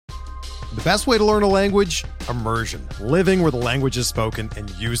The best way to learn a language? Immersion. Living where the language is spoken and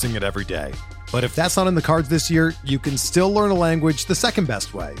using it every day. But if that's not in the cards this year, you can still learn a language the second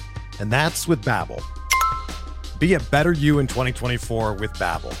best way, and that's with Babbel. Be a better you in 2024 with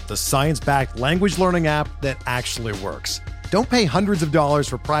Babbel, the science-backed language learning app that actually works. Don't pay hundreds of dollars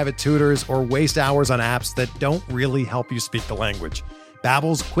for private tutors or waste hours on apps that don't really help you speak the language.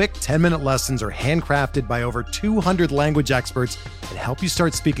 Babbel's quick 10-minute lessons are handcrafted by over 200 language experts and help you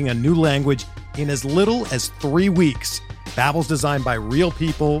start speaking a new language in as little as 3 weeks. Babbel's designed by real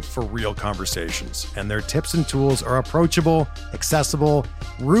people for real conversations, and their tips and tools are approachable, accessible,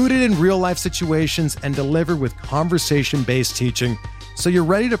 rooted in real-life situations, and delivered with conversation-based teaching, so you're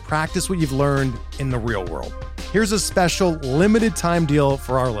ready to practice what you've learned in the real world. Here's a special limited-time deal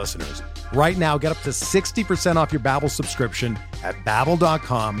for our listeners. Right now, get up to 60% off your Babbel subscription at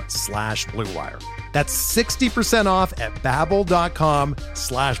babbel.com/Blue Wire. That's 60% off at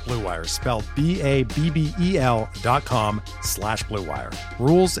babbel.com/Blue Wire, spelled BABBEL.com/Blue Wire.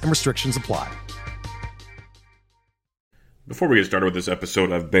 Rules and restrictions apply. Before we get started with this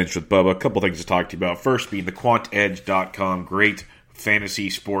episode of Bench with Bubba, a couple things to talk to you about. First being the quantedge.com, great fantasy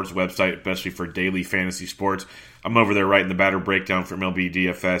sports website, especially for daily fantasy sports. I'm over there writing the batter breakdown for MLB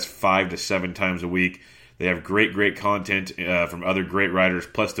DFS 5 to 7 times a week. They have great content from other great writers,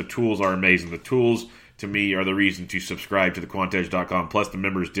 plus the tools are amazing. The tools, to me, are the reason to subscribe to the quantedge.com, plus the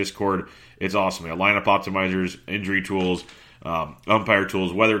members' Discord. It's awesome. They have lineup optimizers, injury tools, umpire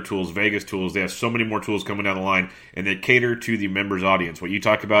tools, weather tools, Vegas tools. They have so many more tools coming down the line, and they cater to the members' audience. What you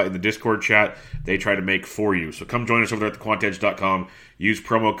talk about in the Discord chat, they try to make for you. So come join us over there at the quantedge.com. Use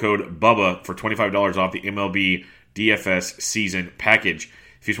promo code BUBBA for $25 off the MLB DFS season package.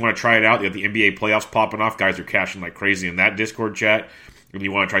 If you just want to try it out, you have the NBA playoffs popping off. Guys are cashing like crazy in that Discord chat. And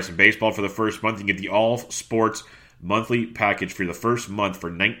you want to try some baseball for the first month, you can get the All Sports monthly package for the first month for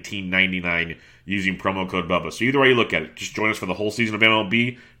 $19.99 using promo code BUBBA. So either way you look at it, just join us for the whole season of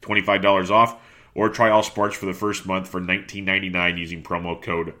MLB, $25 off, or try All Sports for the first month for $19.99 using promo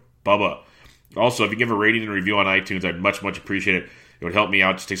code BUBBA. Also, if you give a rating and review on iTunes, I'd much appreciate it. It would help me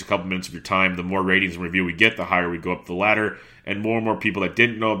out. It just takes a couple minutes of your time. The more ratings and review we get, the higher we go up the ladder, and more people that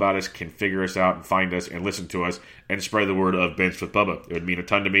didn't know about us can figure us out and find us and listen to us and spread the word of Bench with Bubba. It would mean a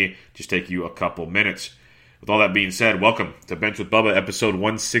ton to me. Just take you a couple minutes. With all that being said, welcome to Bench with Bubba, episode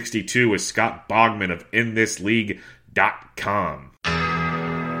 162 with Scott Bogman of InThisLeague.com.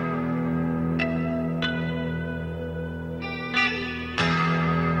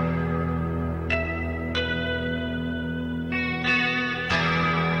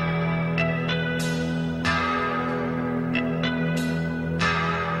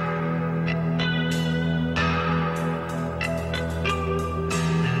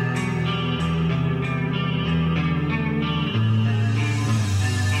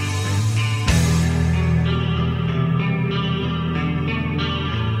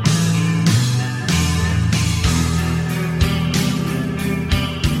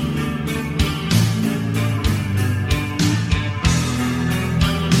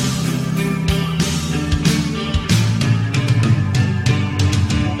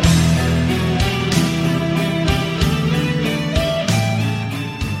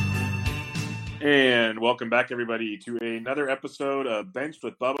 Welcome back, everybody, to another episode of Bench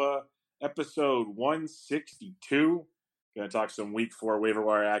with Bubba, episode 162. Going to talk some Week 4 waiver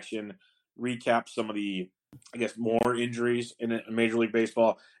wire action, recap some of the, more injuries in Major League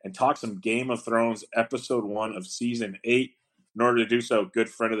Baseball, and talk some Game of Thrones, episode 1 of season 8. In order to do so, good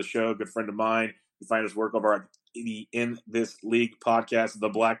friend of the show, good friend of mine, you find his work over at the In This League podcast, the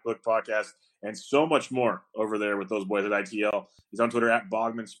Black Book podcast, and so much more over there with those boys at ITL. He's on Twitter at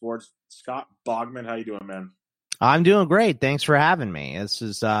Bogman Sports. Scott Bogman, how you doing, man? I'm doing great. Thanks for having me. This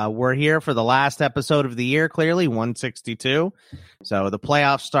is we're here for the last episode of the year, clearly, 162. So the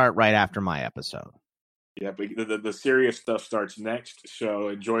playoffs start right after my episode. Yeah, but the serious stuff starts next. So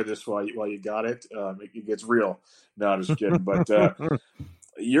enjoy this while you got it. It gets real. No, just kidding. But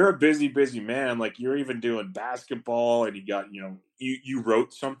you're a busy man. Like, you're even doing basketball, and you got, you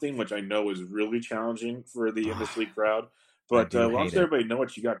wrote something, which I know is really challenging for the In This League crowd. But let everybody know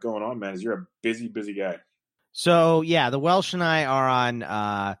what you got going on, man, is you're a busy guy. So, yeah, the Welsh and I are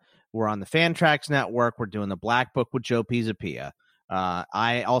on we're on the Fantrax Network. We're doing the Black Book with Joe Pisapia.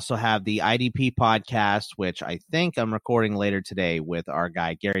 I also have the IDP podcast, which I think I'm recording later today with our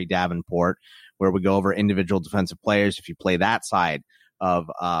guy, Gary Davenport, where we go over individual defensive players if you play that side of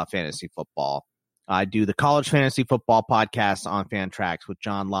fantasy football. I do the College Fantasy Football podcast on Fantrax with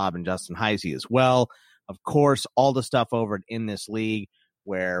John Lobb and Justin Heisey as well. Of course, all the stuff over In This League,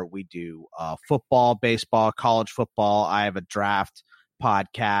 where we do football, baseball, college football. I have a draft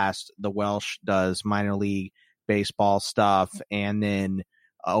podcast. The Welsh does minor league baseball stuff. And then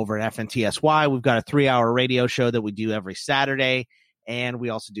over at FNTSY, we've got a 3-hour radio show that we do every Saturday. And we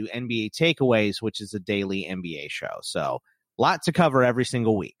also do NBA Takeaways, which is a daily NBA show. So a lot to cover every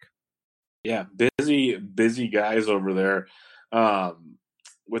single week. Yeah, busy guys over there.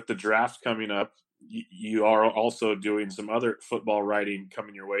 With the draft coming up, you are also doing some other football writing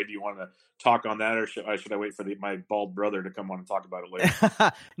coming your way. Do you want to talk on that, or should I wait for my bald brother to come on and talk about it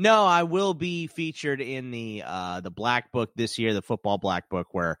later? No, I will be featured in the Black Book this year, the football Black Book,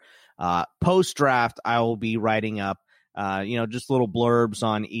 where post draft I will be writing up just little blurbs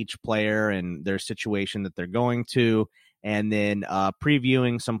on each player and their situation that they're going to, and then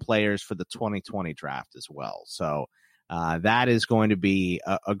previewing some players for the 2020 draft as well. So that is going to be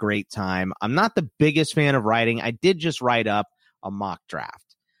a great time. I'm not the biggest fan of writing. I did just write up a mock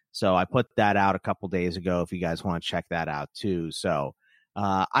draft. So I put that out a couple days ago if you guys want to check that out too. So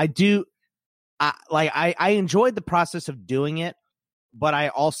I enjoyed the process of doing it, but I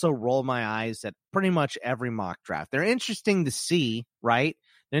also roll my eyes at pretty much every mock draft. They're interesting to see, right?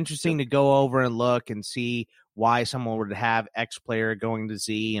 They're interesting to go over and look and see why someone would have X player going to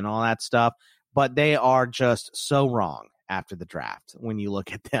Z and all that stuff. But they are just so wrong after the draft when you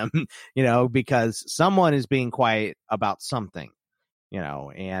look at them, because someone is being quiet about something,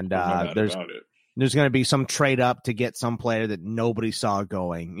 and there's going to be some trade up to get some player that nobody saw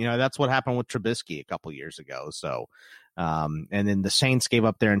going. That's what happened with Trubisky a couple years ago. So, and then the Saints gave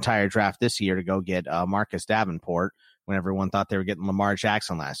up their entire draft this year to go get Marcus Davenport when everyone thought they were getting Lamar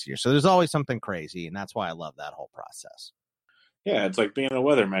Jackson last year. So there's always something crazy, and that's why I love that whole process. Yeah, it's like being a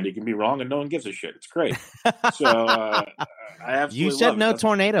weatherman. You can be wrong and no one gives a shit. It's great. So I absolutely You said love no it.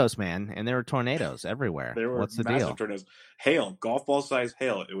 tornadoes, man, and there were tornadoes everywhere. There were What's the massive deal? tornadoes. Hail, golf ball size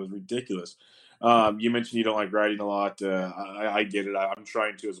hail. It was ridiculous. You mentioned you don't like writing a lot. I get it. I'm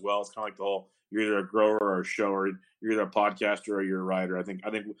trying to as well. It's kind of like the whole, you're either a grower or a shower. You're either a podcaster or you're a writer. I think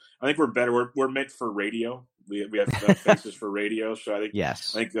we're better. We're meant for radio. We have faces for radio. So I think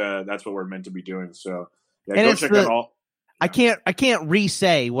that's what we're meant to be doing. So yeah, and go check out all. I can't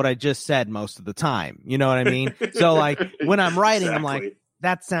re-say what I just said most of the time. You know what I mean? So like when I'm writing, I'm like,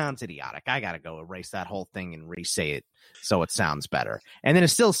 that sounds idiotic. I got to go erase that whole thing and re-say it so it sounds better. And then it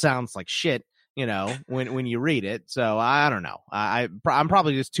still sounds like shit, when you read it. So I don't know. I'm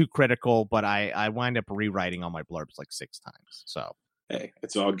probably just too critical, but I wind up rewriting all my blurbs like 6 times. So hey,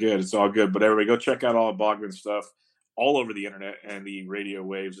 it's all good. It's all good. But everybody go check out all of Bogman's stuff all over the internet and the radio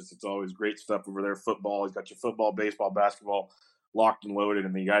waves. It's always great stuff over there. Football, he's got your football, baseball, basketball locked and loaded.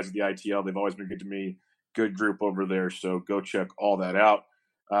 And the guys at the ITL, they've always been good to me. Good group over there. So go check all that out.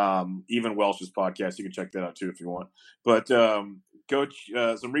 Even Welsh's podcast, you can check that out too if you want. But some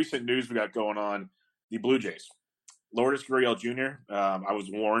recent news we got going on. The Blue Jays. Lourdes Gurriel Jr. I was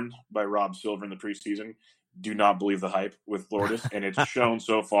warned by Rob Silver in the preseason. Do not believe the hype with Lourdes. And it's shown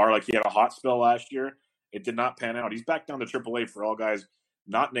so far. Like he had a hot spell last year. It did not pan out. He's back down to AAA for all guys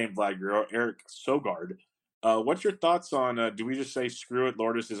not named Vlad Guerrero, Eric Sogard. What's your thoughts on, do we just say screw it,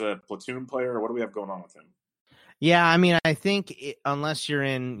 Lourdes is a platoon player, or what do we have going on with him? Yeah, I mean, I think unless you're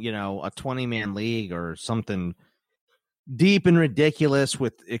in, a 20-man league or something deep and ridiculous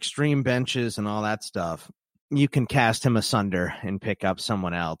with extreme benches and all that stuff, you can cast him asunder and pick up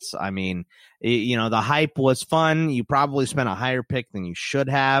someone else. I mean, the hype was fun. You probably spent a higher pick than you should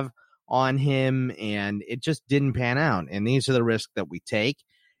have on him, and it just didn't pan out. And these are the risks that we take.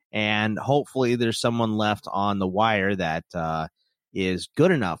 And hopefully there's someone left on the wire that is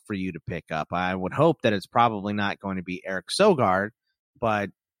good enough for you to pick up. I would hope that it's probably not going to be Eric Sogard, but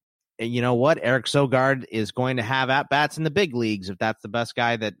you know what? Eric Sogard is going to have at-bats in the big leagues if that's the best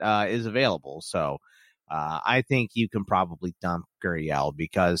guy that is available. So I think you can probably dump Gurriel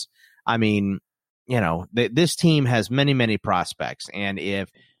because, I mean, this team has many, many prospects. And if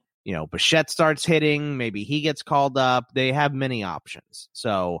Bichette starts hitting, maybe he gets called up. They have many options.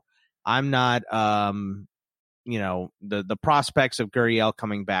 So I'm not, the prospects of Gurriel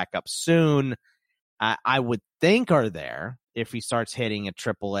coming back up soon, I would think are there if he starts hitting at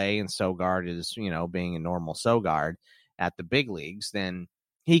AAA and Sogard is, being a normal Sogard at the big leagues, then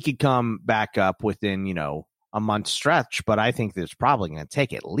he could come back up within, a month stretch. But I think there's probably going to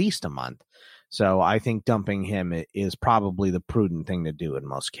take at least a month. So I think dumping him is probably the prudent thing to do in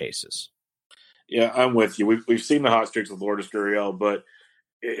most cases. Yeah, I'm with you. We've seen the hot streaks with Lourdes Gurriel, but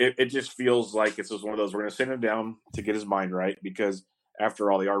it just feels like it's just one of those. We're going to send him down to get his mind right because,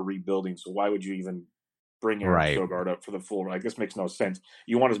 after all, they are rebuilding. So why would you even bring Eric Sogard up for the full? Like, this makes no sense.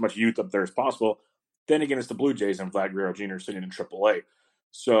 You want as much youth up there as possible. Then again, it's the Blue Jays and Vlad Guerrero Jr. sitting in AAA.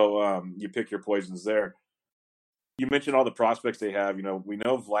 So you pick your poisons there. you mentioned all the prospects they have. You know, we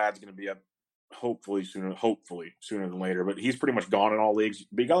know Vlad's going to be up hopefully sooner than later, but he's pretty much gone in all leagues.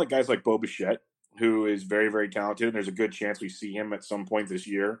 But you got like guys like Bo Bichette, who is very, very talented, and there's a good chance we see him at some point this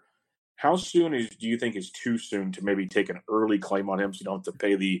year. How soon do you think is too soon to maybe take an early claim on him so you don't have to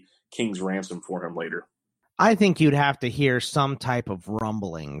pay the king's ransom for him later? I think you'd have to hear some type of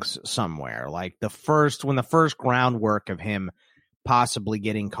rumblings somewhere, like when the first groundwork of him possibly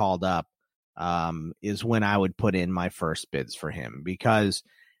getting called up is when I would put in my first bids for him, because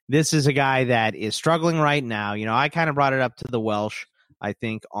this is a guy that is struggling right now. You know, I kind of brought it up to the Welsh, I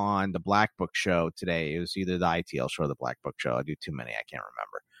think, on the Black Book show today. It was either the ITL show or the Black Book show. I do too many, I can't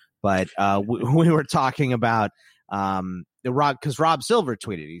remember. But we were talking about because Rob Silver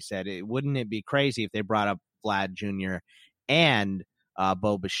tweeted, he said, wouldn't it be crazy if they brought up Vlad Jr. and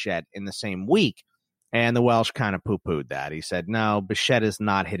Bo Bichette in the same week? And the Welsh kind of poo-pooed that. He said, no, Bichette is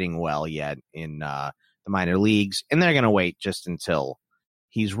not hitting well yet in the minor leagues, and they're going to wait just until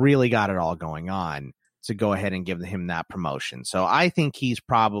he's really got it all going on to go ahead and give him that promotion. So I think he's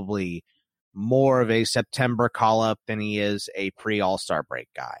probably more of a September call-up than he is a pre-All-Star break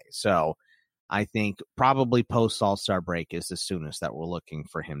guy. So I think probably post-All-Star break is the soonest that we're looking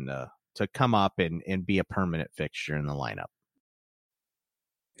for him to come up and be a permanent fixture in the lineup.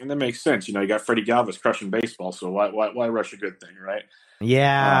 And that makes sense. You know, you got Freddie Galvis crushing baseball, so why rush a good thing, right?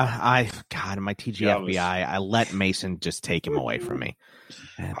 Yeah, in my TGFBI, I let Mason just take him away from me.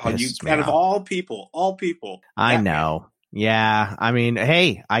 Out of all people. I know. Yeah, I mean,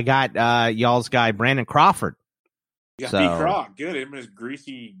 hey, I got y'all's guy, Brandon Crawford. Yeah, so. B-Croc, good. Him and his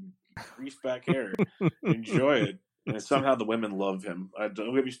greasy back hair. Enjoy it. And somehow the women love him.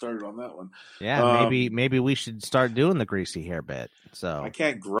 Don't get me started on that one. Yeah, maybe we should start doing the greasy hair bit. So I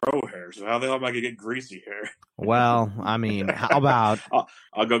can't grow hair, so how the hell am I gonna get greasy hair? Well, I mean, how about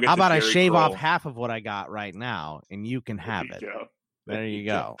I'll go get. How about I shave off half of what I got right now, and you can have it. There you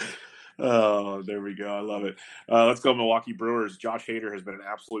go. Oh, there we go. I love it. Let's go Milwaukee Brewers. Josh Hader has been an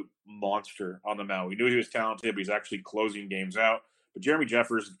absolute monster on the mound. We knew he was talented, but he's actually closing games out. But Jeremy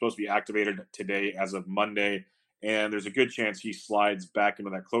Jeffers is supposed to be activated today as of Monday. And there's a good chance he slides back into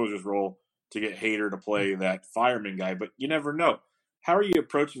that closer's role to get Hader to play that fireman guy. But you never know. How are you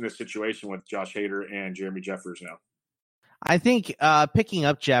approaching this situation with Josh Hader and Jeremy Jeffers now? I think picking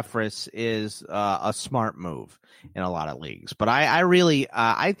up Jeffress is a smart move in a lot of leagues. But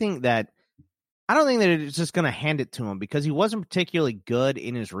I think that I don't think that it's just going to hand it to him, because he wasn't particularly good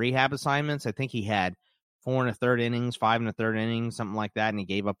in his rehab assignments. I think he had 4 1/3 innings, 5 1/3 innings, something like that, and he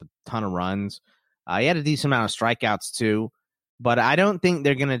gave up a ton of runs. He had a decent amount of strikeouts too, but I don't think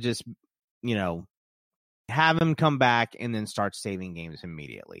they're going to just, have him come back and then start saving games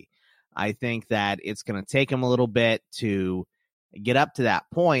immediately. I think that it's going to take him a little bit to get up to that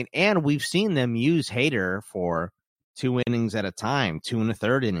point, and we've seen them use Hader for 2 innings at a time, 2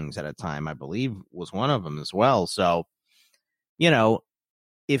 1/3 innings at a time, I believe was one of them as well. So,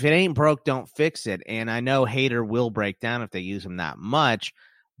 if it ain't broke, don't fix it. And I know Hader will break down if they use him that much,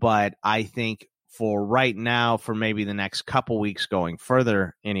 but I think for right now, for maybe the next couple weeks going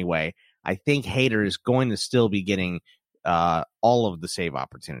further anyway, I think Hader is going to still be getting all of the save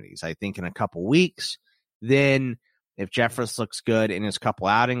opportunities. I think in a couple weeks, then if Jeffress looks good in his couple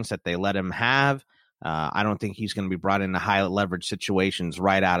outings that they let him have, I don't think he's going to be brought into high leverage situations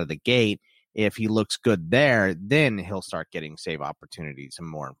right out of the gate. If he looks good there, then he'll start getting save opportunities and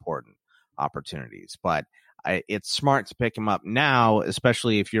more important opportunities. But it's smart to pick him up now,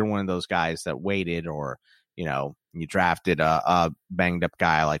 especially if you're one of those guys that waited, or, you drafted a banged up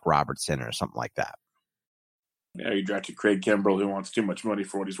guy like Robertson or something like that. Yeah, you drafted Craig Kimbrell, who wants too much money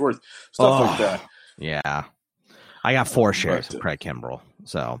for what he's worth. Stuff like that. Yeah. I got 4 shares of Craig Kimbrell.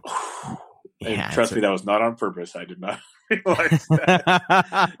 So, trust me, that was not on purpose. I did not realize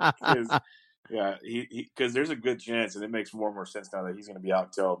that. Because there's a good chance, and it makes more and more sense now that he's going to be out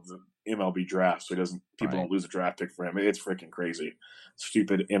until the MLB draft, so people don't lose a draft pick for him. It's freaking crazy.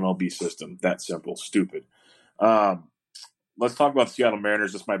 Stupid MLB system. That simple. Stupid. Let's talk about the Seattle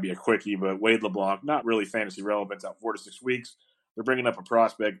Mariners. This might be a quickie, but Wade LeBlanc, not really fantasy relevant, out 4 to 6 weeks. They're bringing up a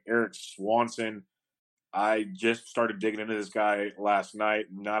prospect, Eric Swanson. I just started digging into this guy last night.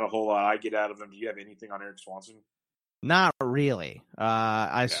 Not a whole lot I get out of him. Do you have anything on Eric Swanson? Not really.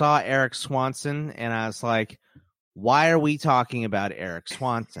 I saw Eric Swanson, and I was like, why are we talking about Eric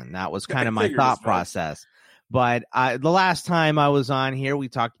Swanson? That was kind of my thought process. But the last time I was on here, we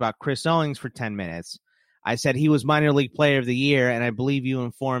talked about Chris Owings for 10 minutes. I said he was minor league player of the year, and I believe you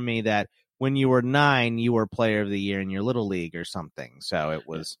informed me that when you were 9, you were player of the year in your little league or something. So it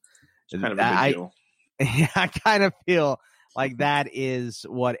was kind of a big deal. I kind of feel like that is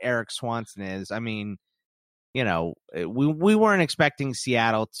what Eric Swanson is. I mean, we weren't expecting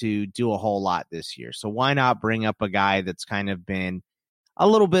Seattle to do a whole lot this year. So why not bring up a guy that's kind of been a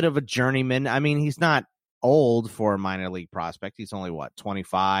little bit of a journeyman? I mean, he's not old for a minor league prospect. He's only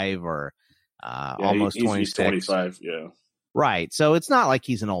 25 or almost 26. 25, yeah. Right. So it's not like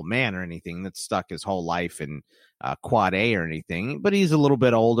he's an old man or anything that's stuck his whole life in quad A or anything, but he's a little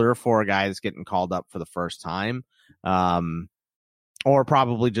bit older for a guy that's getting called up for the first time. Or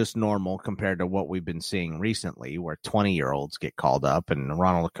probably just normal compared to what we've been seeing recently, where 20-year-olds get called up, and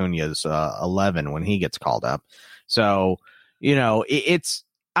Ronald Acuna's 11 when he gets called up. So,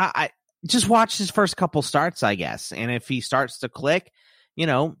 I just watch his first couple starts, I guess. And if he starts to click,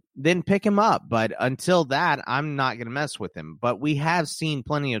 then pick him up. But until that, I'm not going to mess with him. But we have seen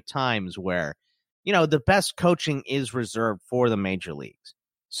plenty of times where, the best coaching is reserved for the major leagues.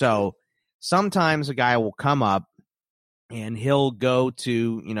 So sometimes a guy will come up and he'll go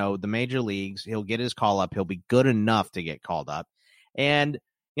to, the major leagues. He'll get his call up. He'll be good enough to get called up. And,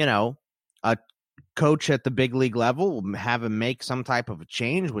 a coach at the big league level will have him make some type of a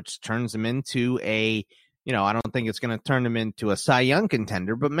change, which turns him into I don't think it's going to turn him into a Cy Young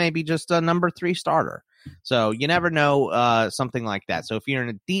contender, but maybe just a number 3 starter. So you never know, something like that. So if you're in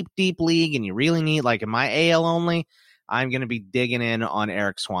a deep, deep league and you really need, like in my AL only, I'm going to be digging in on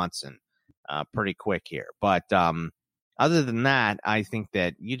Eric Swanson pretty quick here. But other than that, I think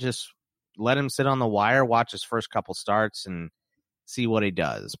that you just let him sit on the wire, watch his first couple starts, and see what he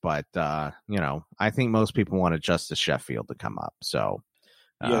does. But, I think most people want Justice Sheffield to come up. So,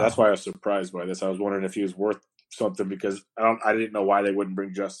 yeah, that's why I was surprised by this. I was wondering if he was worth something because I didn't know why they wouldn't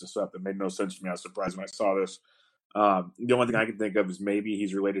bring Justice up. It made no sense to me. I was surprised when I saw this. The only thing I can think of is maybe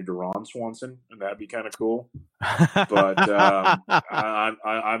he's related to Ron Swanson, and that'd be kind of cool. But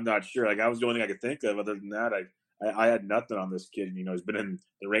I'm not sure. Like, I was the only thing I could think of. Other than that, I had nothing on this kid. He's been in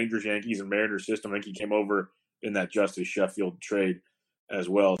the Rangers, Yankees, and Mariners system. I think he came over in that Justice Sheffield trade as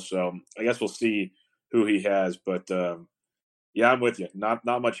well. So I guess we'll see who he has. But yeah, I'm with you. Not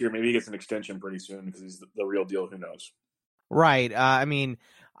much here. Maybe he gets an extension pretty soon because he's the real deal. Who knows? Right. I mean,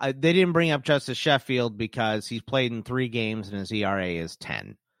 they didn't bring up Justice Sheffield because he's played in 3 games and his ERA is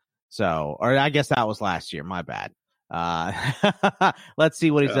 10. So, or I guess that was last year. My bad. Let's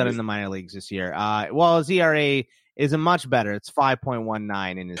see what he's done in the minor leagues this year. Well, his ERA isn't much better. It's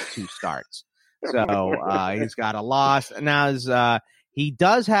 5.19 in his 2 starts. So he's got a loss. Now he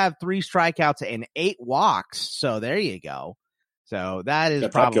does have 3 strikeouts and 8 walks. So there you go. So that is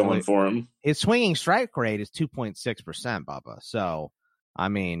probably going for him. His swinging strike rate is 2.6%, Bubba. So, I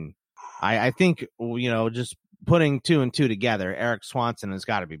mean, I think, just putting 2 and 2 together, Eric Swanson has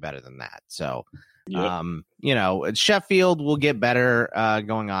got to be better than that. So, yep. Sheffield will get better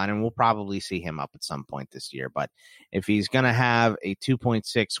going on, and we'll probably see him up at some point this year. But if he's going to have a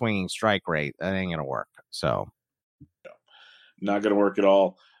 2.6 swinging strike rate, that ain't going to work. So, not going to work at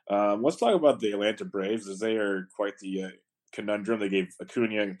all. Let's talk about the Atlanta Braves, as they are quite the conundrum. They gave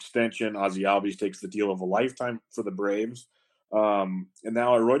Acuna an extension. Ozzy Albies takes the deal of a lifetime for the Braves. And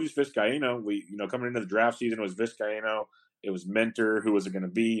now Aroldis Vizcaino, coming into the draft season, it was Vizcaino. It was Mentor. Who was it going to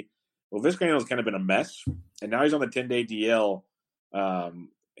be? Well, Vizcaino's kind of been a mess, and now he's on the 10-day DL,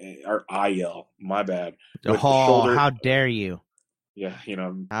 or IL. My bad. How dare you? Yeah,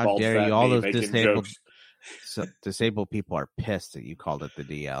 how dare you? All those disabled people are pissed that you called it the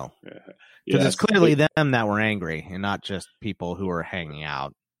DL. Because it's clearly them that were angry, and not just people who were hanging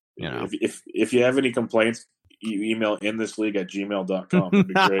out. If you have any complaints, you email inthisleague@gmail.com. That'd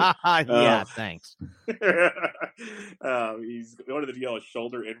be great. Yeah, thanks. He's going to the DL,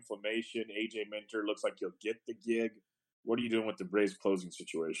 shoulder inflammation. AJ Minter looks like he'll get the gig. What are you doing with the Braves closing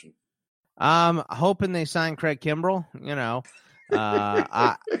situation? Hoping they sign Craig Kimbrell.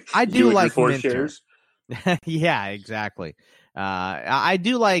 I do like Minter. Yeah, exactly. I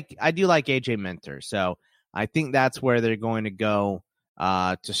do like AJ Minter. So I think that's where they're going to go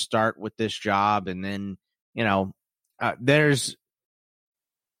to start with this job, and then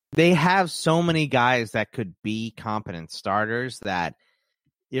they have so many guys that could be competent starters that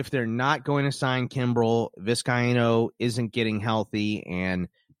if they're not going to sign Kimbrell, Vizcaino isn't getting healthy, and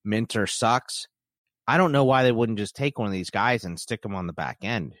Minter sucks, I don't know why they wouldn't just take one of these guys and stick them on the back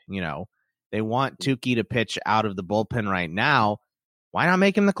end. They want Tukey to pitch out of the bullpen right now. Why not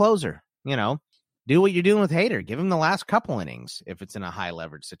make him the closer? Do what you're doing with Hader. Give him the last couple innings if it's in a high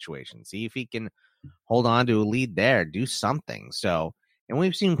leverage situation. See if he can hold on to a lead there. Do something. So, and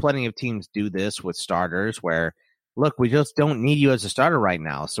we've seen plenty of teams do this with starters where, look, we just don't need you as a starter right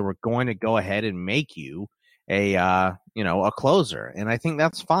now. So we're going to go ahead and make you a closer. And I think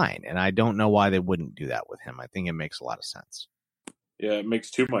that's fine. And I don't know why they wouldn't do that with him. I think it makes a lot of sense. Yeah, it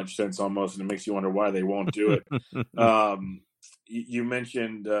makes too much sense almost, and it makes you wonder why they won't do it. You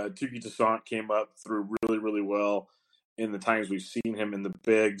mentioned Tuki Toussaint came up through really, really well in the times we've seen him in the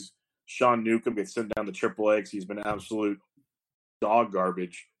bigs. Sean Newcomb gets sent down to AAA because he's been absolute dog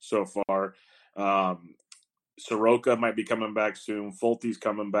garbage so far. Soroka might be coming back soon. Fulte's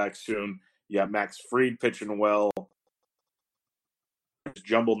coming back soon. You got Max Fried pitching well. It's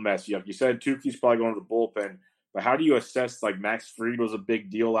jumbled mess. You said Tuki's probably going to the bullpen, but how do you assess, like, Max Fried was a big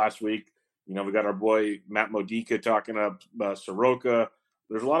deal last week. We got our boy Matt Modica talking up Soroka.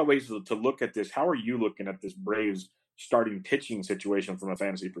 There's a lot of ways to look at this. How are you looking at this Braves starting pitching situation from a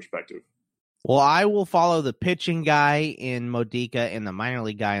fantasy perspective? Well, I will follow the pitching guy in Modica and the minor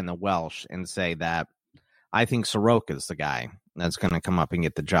league guy in the Welsh and say that I think Soroka's the guy that's going to come up and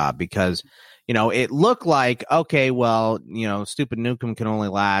get the job because, it looked like, okay, well, stupid Newcomb can only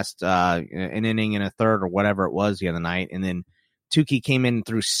last an inning and a third or whatever it was the other night. And then Tuki came in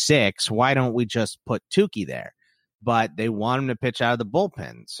through 6. Why don't we just put Tuki there? But they want him to pitch out of the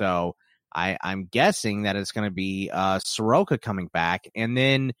bullpen. So I'm guessing that it's going to be Soroka coming back. And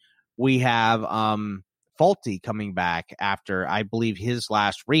then we have Fulte coming back after, I believe, his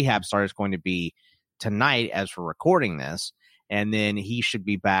last rehab start is going to be tonight as we're recording this. And then he should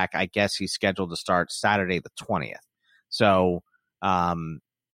be back. I guess he's scheduled to start Saturday the 20th. So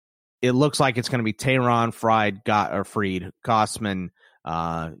it looks like it's going to be Tehran, Fried, Gausman,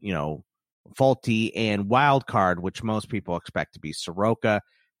 Fulte, and wild card, which most people expect to be Soroka.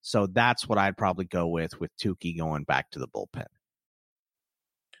 So that's what I'd probably go with Tuki going back to the bullpen.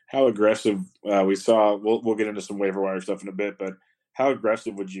 How aggressive we saw? We'll get into some waiver wire stuff in a bit, but how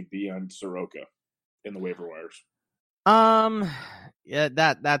aggressive would you be on Soroka in the waiver wires? Yeah,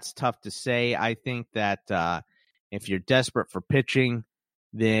 that's tough to say. I think that if you're desperate for pitching,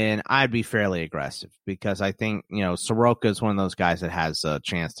 then I'd be fairly aggressive because I think, Soroka is one of those guys that has a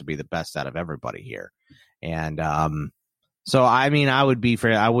chance to be the best out of everybody here. And so, I would be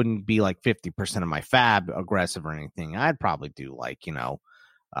fair. I wouldn't be like 50% of my fab aggressive or anything. I'd probably do like, if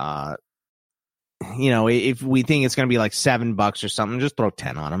we think it's going to be like $7 or something, just throw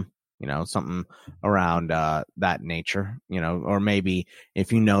 10 on him. Something around that nature, or maybe if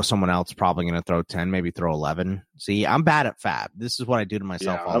someone else probably going to throw 10, maybe throw 11. See, I'm bad at fab. This is what I do to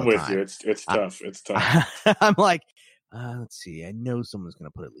myself all the time. I'm with you. It's tough. It's tough. I'm like, let's see. I know someone's going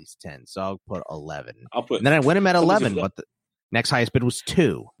to put at least 10, so I'll put 11. And then I win him at 11, but the next highest bid was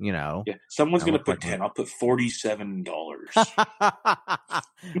 2, Yeah, someone's going to put 10. I'll put $47.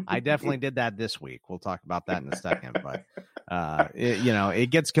 I definitely did that this week. We'll talk about that in a second, but it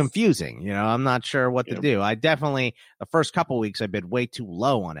gets confusing. I'm not sure what to do. I definitely, the first couple weeks I bid way too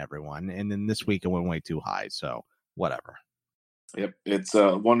low on everyone, and then this week I went way too high. So whatever. Yep, it's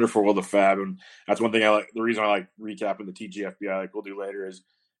a wonderful world of fab, and that's one thing I like. The reason I like recapping the TGFBI, like we'll do later, is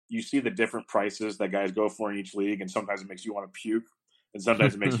you see the different prices that guys go for in each league, and sometimes it makes you want to puke, and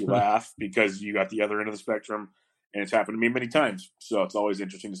sometimes it makes you laugh because you got the other end of the spectrum, and it's happened to me many times. So it's always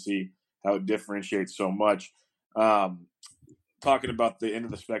interesting to see how it differentiates so much. Talking about the end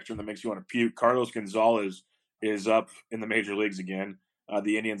of the spectrum that makes you want to puke, Carlos Gonzalez is up in the major leagues again.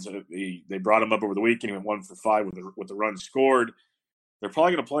 The Indians, they brought him up over the weekend. He went 1 for 5 with the run scored. They're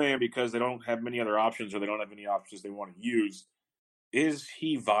probably going to play him because they don't have many other options, or they don't have any options they want to use. Is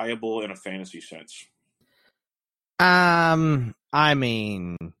he viable in a fantasy sense? It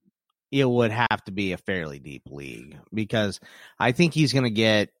would have to be a fairly deep league because I think he's going to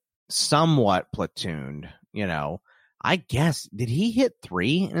get somewhat platooned. I guess, did he hit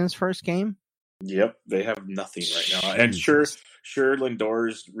 3 in his first game? Yep, they have nothing right now. And sure,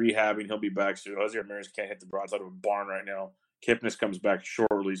 Lindor's rehabbing. He'll be back soon. Jose Ramirez can't hit the broadside of a barn right now. Kipnis comes back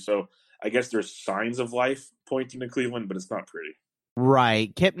shortly. So I guess there's signs of life pointing to Cleveland, but it's not pretty.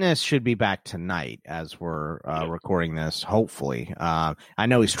 Right. Kipnis should be back tonight as we're recording this, hopefully. I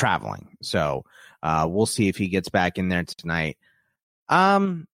know he's traveling, so we'll see if he gets back in there tonight.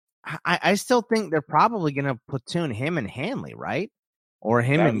 I still think they're probably going to platoon him and Hanley, right? Or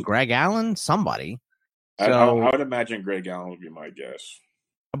him and Greg Allen, somebody. So, I would imagine Greg Allen would be my guess.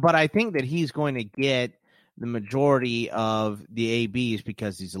 But I think that he's going to get the majority of the ABs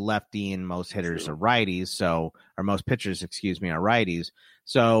because he's a lefty and most hitters are righties. So, or most pitchers, are righties.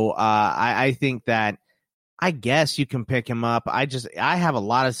 So I think that I guess you can pick him up. I have a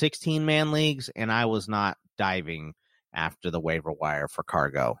lot of 16-man leagues, and I was not diving after the waiver wire for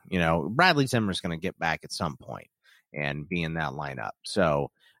Cargo. Bradley Zimmer is going to get back at some point and be in that lineup. So,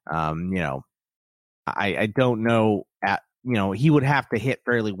 I don't know he would have to hit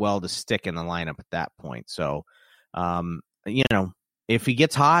fairly well to stick in the lineup at that point. So, if he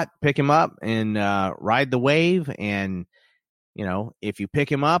gets hot, pick him up and ride the wave. And if you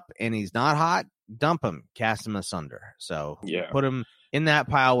pick him up and he's not hot, dump him, cast him asunder. So put him in that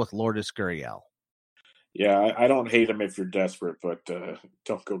pile with Lourdes Gurriel. Yeah, I don't hate him if you're desperate, but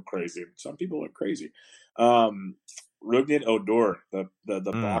don't go crazy. Some people are crazy. Rougned Odor, the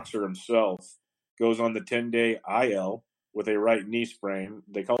boxer himself, goes on the 10-day IL with a right knee sprain.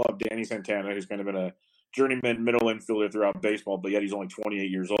 They call up Danny Santana, who's kind of been a journeyman middle infielder throughout baseball, but yet he's only 28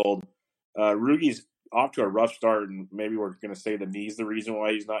 years old. Rugi's off to a rough start, and maybe we're going to say the knee's the reason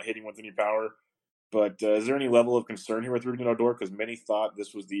why he's not hitting with any power. But is there any level of concern here with Rougned Odor? Because many thought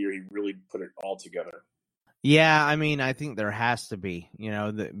this was the year he really put it all together. Yeah, I mean, I think there has to be,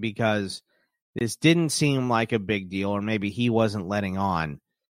 because this didn't seem like a big deal, or maybe he wasn't letting on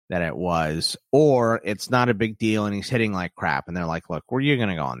that it was, or it's not a big deal and he's hitting like crap. And they're like, look, you're going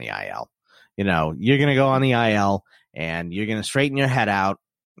to go on the IL. You're going to go on the IL and you're going to straighten your head out.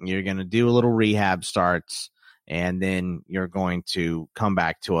 You're going to do a little rehab starts, and then you're going to come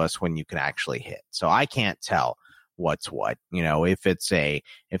back to us when you can actually hit. So I can't tell what's what. If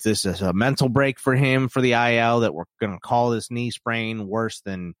this is a mental break for him for the IL, that we're going to call this knee sprain worse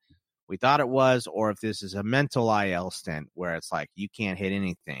than we thought it was, or if this is a mental IL stint where it's like you can't hit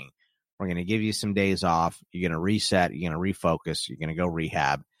anything. We're going to give you some days off. You're going to reset. You're going to refocus. You're going to go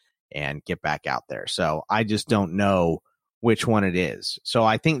rehab and get back out there. So I just don't know which one it is. So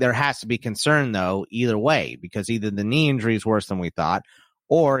I think there has to be concern, though, either way, because either the knee injury is worse than we thought,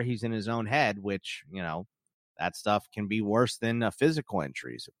 or he's in his own head, which, that stuff can be worse than physical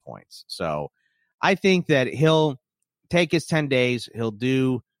injuries at points. So I think that he'll take his 10 days. He'll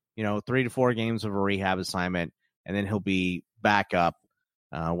do, 3 to 4 games of a rehab assignment, and then he'll be back up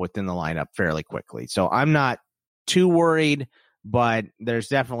within the lineup fairly quickly. So I'm not too worried, but there's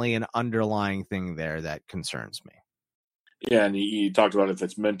definitely an underlying thing there that concerns me. Yeah, and you talked about if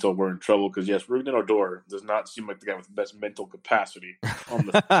it's mental, we're in trouble because, yes, Rougned Odor does not seem like the guy with the best mental capacity on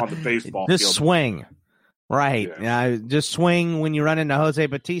the baseball just field. Swing. Right. Yeah. Just swing when you run into Jose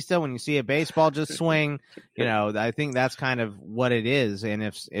Bautista. When you see a baseball, just swing. I think that's kind of what it is. And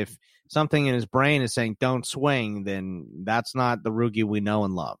if something in his brain is saying don't swing, then that's not the Rugi we know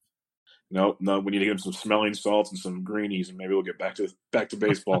and love. No, we need to give him some smelling salts and some greenies, and maybe we'll get back to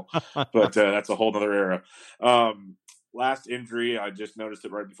baseball. But that's a whole other era. Last injury, I just noticed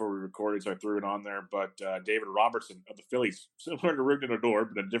it right before we recorded, so I threw it on there. But David Robertson of the Phillies, similar to Rougned Odor,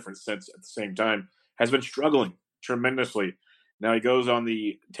 but in a different sense at the same time, has been struggling tremendously. Now he goes on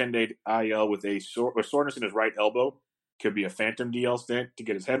the 10-day IL with a soreness in his right elbow. Could be a phantom DL stint to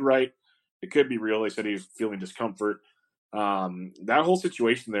get his head right. It could be real. They said he's feeling discomfort. That whole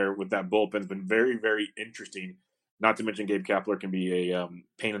situation there with that bullpen has been very, very interesting. Not to mention Gabe Kapler can be a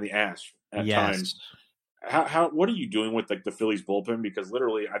pain in the ass at times. What are you doing with the Phillies bullpen? Because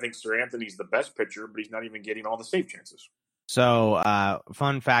literally, I think Sir Anthony's the best pitcher, but he's not even getting all the save chances. So,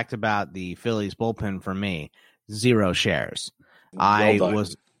 fun fact about the Phillies bullpen for me: 0 shares. I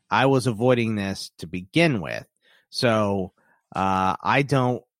was avoiding this to begin with, so I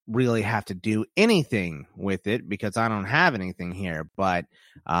don't really have to do anything with it because I don't have anything here. But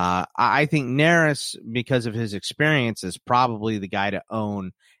I think Neris, because of his experience, is probably the guy to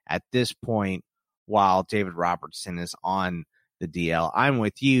own at this point, while David Robertson is on the DL. I'm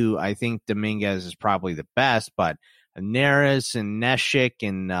with you. I think Dominguez is probably the best, but Neris and Neshek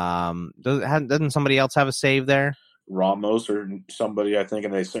and doesn't somebody else have a save there? Ramos or somebody, I think,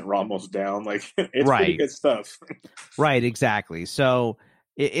 and they sent Ramos down. It's right. Pretty good stuff. Right, exactly. So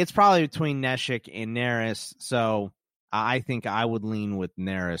it's probably between Neshek and Neris. So I think I would lean with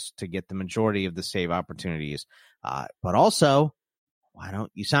Neris to get the majority of the save opportunities. But also, why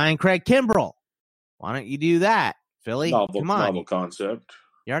don't you sign Craig Kimbrell? Why don't you do that, Philly? Come on. Novel concept.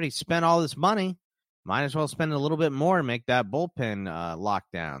 You already spent all this money. Might as well spend a little bit more and make that bullpen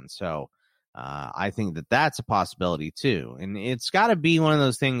locked down. So I think that's a possibility too. And it's got to be one of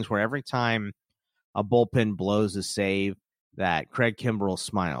those things where every time a bullpen blows a save, that Craig Kimbrell's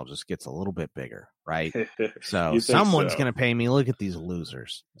smile just gets a little bit bigger, right? So someone's going to pay me. Look at these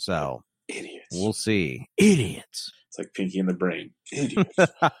losers. So idiots. We'll see. Idiots. It's like Pinky in the Brain. Idiots.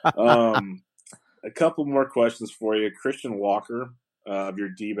 A couple more questions for you. Christian Walker of your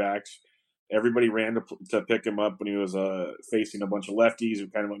D-backs. Everybody ran to pick him up when he was facing a bunch of lefties who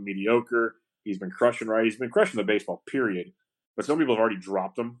kind of went mediocre. He's been crushing right. He's been crushing the baseball, period. But some people have already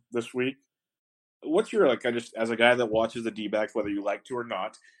dropped him this week. What's your, as a guy that watches the D-backs, whether you like to or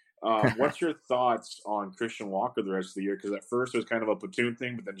not, what's your thoughts on Christian Walker the rest of the year? Because at first it was kind of a platoon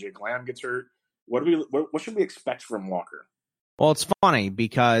thing, but then Jake Lamb gets hurt. What should we expect from Walker? Well, it's funny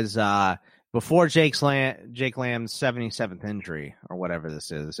because before Jake Lamb's 77th injury or whatever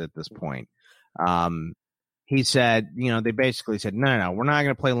this is at this point, he said, they basically said, no, we're not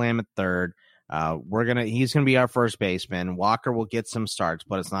going to play Lamb at third. He's going to be our first baseman. Walker will get some starts,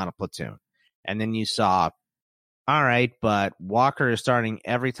 but it's not a platoon. And then you saw, all right, but Walker is starting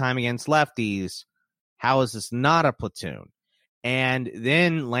every time against lefties. How is this not a platoon? And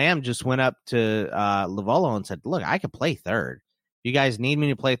then Lamb just went up to Lovullo and said, look, I can play third. You guys need me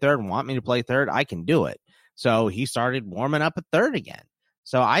to play third and want me to play third, I can do it. So he started warming up at third again.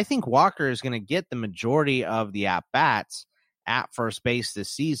 So I think Walker is going to get the majority of the at-bats at first base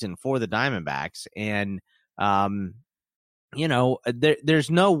this season for the Diamondbacks. And, there's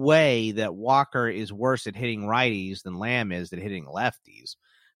no way that Walker is worse at hitting righties than Lamb is at hitting lefties.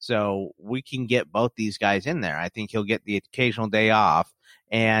 So we can get both these guys in there. I think he'll get the occasional day off.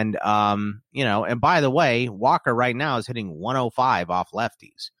 And, and by the way, Walker right now is hitting 105 off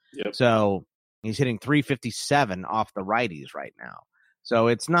lefties. Yep. So he's hitting 357 off the righties right now. So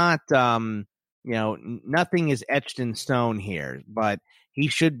it's not, nothing is etched in stone here, but he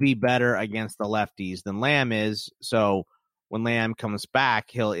should be better against the lefties than Lamb is. So when Lamb comes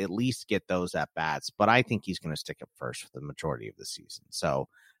back, he'll at least get those at bats, but I think he's going to stick up first for the majority of the season. So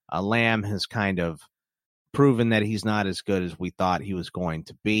Lamb has kind of proven that he's not as good as we thought he was going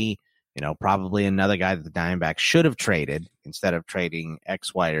to be. Probably another guy that the Diamondbacks should have traded instead of trading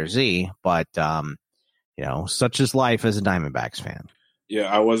X, Y, or Z. But, such is life as a Diamondbacks fan. Yeah,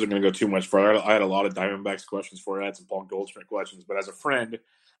 I wasn't going to go too much further. I had a lot of Diamondbacks questions for you. I had some Paul Goldschmidt questions, but as a friend,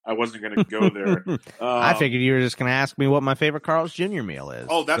 I wasn't going to go there. I figured you were just going to ask me what my favorite Carl's Jr. meal is.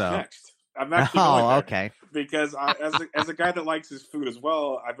 Oh, that's next. I'm actually going there. Okay. Because as a guy that likes his food as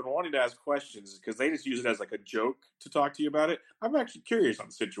well, I've been wanting to ask questions because they just use it as like a joke to talk to you about it. I'm actually curious on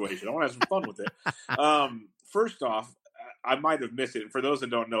the situation. I want to have some fun with it. First off, I might have missed it. And for those that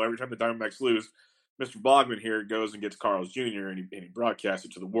don't know, every time the Diamondbacks lose, Mr. Bogman here goes and gets Carl's Jr. and he broadcasts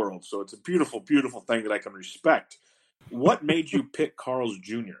it to the world. So it's a beautiful, beautiful thing that I can respect. What made you pick Carl's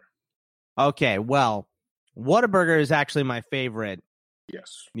Jr.? Okay, well, Whataburger is actually my favorite.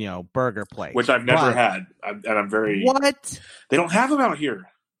 Yes, burger place, which I've never had, and I'm very. What? They don't have them out here.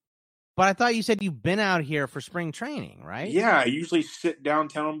 But I thought you said you've been out here for spring training, right? Yeah, I usually sit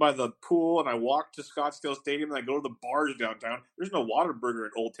downtown by the pool, and I walk to Scottsdale Stadium, and I go to the bars downtown. There's no Whataburger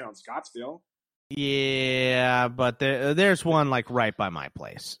in Old Town Scottsdale. Yeah, but there's one like right by my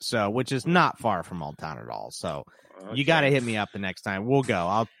place, so which is not far from Old Town at all. So You got to hit me up the next time. We'll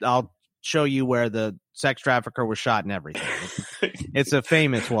go. I'll show you where the sex trafficker was shot and everything. It's a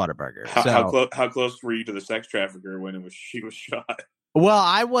famous Whataburger. How close were you to the sex trafficker when she was shot? Well,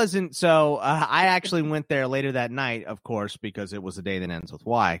 I wasn't. So I actually went there later that night, of course, because it was a day that ends with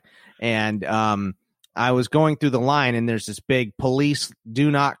Y. And I was going through the line, and there's this big police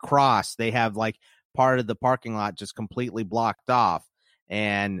do not cross. They have like part of the parking lot just completely blocked off.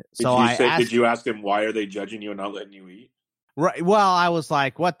 And so did you ask him, why are they judging you and not letting you eat? Right. Well, I was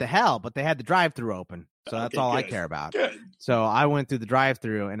like, what the hell? But they had the drive-thru open. So that's all I care about. Good. So I went through the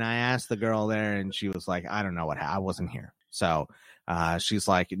drive-thru, and I asked the girl there, and she was like, I don't know what happened. I wasn't here. So she's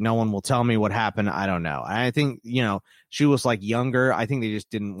like, no one will tell me what happened. I don't know. I think, she was like younger. I think they just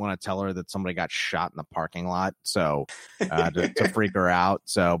didn't want to tell her that somebody got shot in the parking lot. So to freak her out.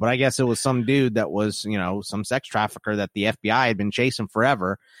 So, but I guess it was some dude that was, some sex trafficker that the FBI had been chasing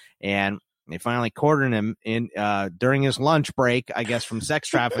forever. And they finally cornered him in during his lunch break, I guess, from sex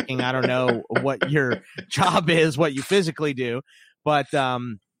trafficking. I don't know what your job is, what you physically do, but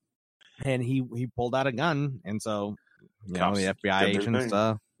and he pulled out a gun, and so the FBI agents,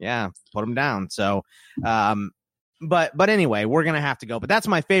 put him down. So, but anyway, we're gonna have to go. But that's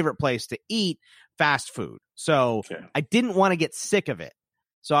my favorite place to eat fast food. So I didn't want to get sick of it.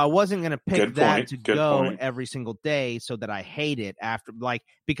 So I wasn't going to pick to go every single day so that I hate it after,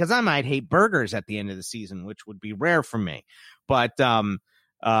 because I might hate burgers at the end of the season, which would be rare for me. But,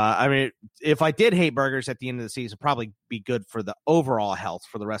 I mean, if I did hate burgers at the end of the season, probably be good for the overall health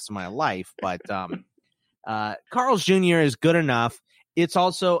for the rest of my life. But, Carl's Jr. is good enough. It's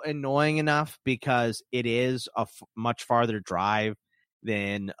also annoying enough because it is a much farther drive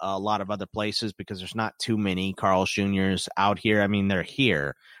than a lot of other places, because there's not too many Carl's Jr.'s out here. I mean, they're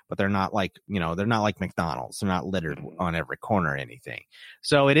here, but they're not like, they're not like McDonald's. They're not littered on every corner or anything.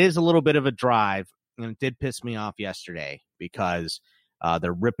 So it is a little bit of a drive, and it did piss me off yesterday because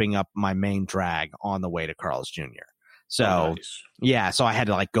they're ripping up my main drag on the way to Carl's Jr. So, so I had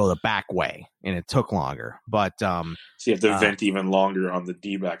to go the back way, and it took longer. But so you have to vent even longer on the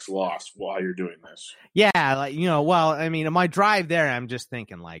D-backs loss while you're doing this. Yeah, well, I mean, my drive there, I'm just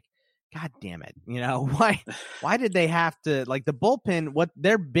thinking God damn it, why did they have to the bullpen? What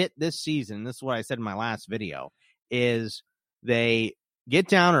their bit this season? This is what I said in my last video: is they get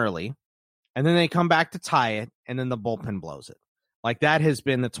down early, and then they come back to tie it, and then the bullpen blows it. Like, that has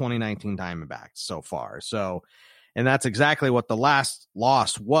been the 2019 Diamondbacks so far. So, and that's exactly what the last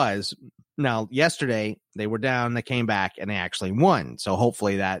loss was. Now, yesterday, they were down, they came back, and they actually won. So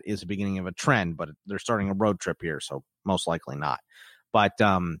hopefully that is the beginning of a trend, but they're starting a road trip here, so most likely not. But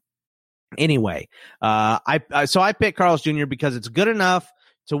anyway, I picked Carlos Jr. because it's good enough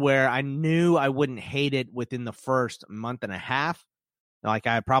to where I knew I wouldn't hate it within the first month and a half. Like,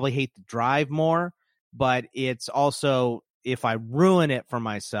 I probably hate the drive more, but it's also, if I ruin it for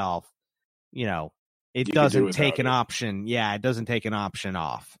myself, it doesn't take an option. Yeah, it doesn't take an option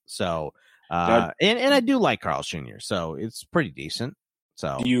off. So, and I do like Carl's Jr., so it's pretty decent.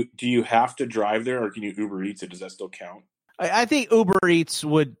 So, do you have to drive there, or can you Uber Eats it? Does that still count? I think Uber Eats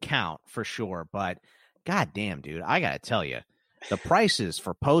would count for sure, but goddamn, dude, I gotta tell you, the prices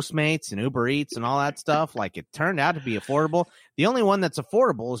for Postmates and Uber Eats and all that stuff, like, it turned out to be affordable. The only one that's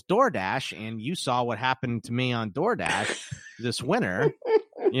affordable is DoorDash, and you saw what happened to me on DoorDash this winter.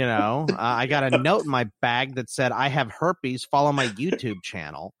 I got a note in my bag that said, "I have herpes, follow my YouTube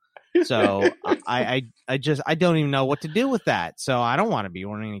channel." So I don't even know what to do with that. So I don't want to be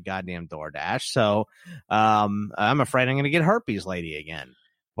ordering a goddamn DoorDash. So I'm afraid I'm going to get herpes lady again.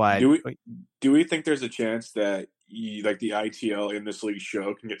 But do we think there's a chance that the ITL in this league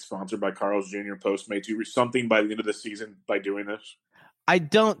show can get sponsored by Carl's Jr. Postmates or something by the end of the season by doing this? I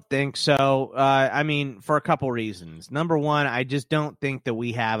don't think so. I mean, for a couple reasons. Number one, I just don't think that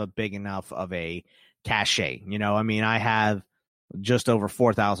we have a big enough of a cachet. I have just over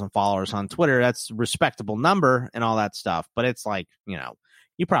 4,000 followers on Twitter. That's a respectable number and all that stuff. But it's like,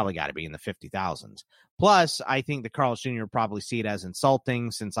 you probably got to be in the 50,000s. Plus, I think the Carl's Jr. probably see it as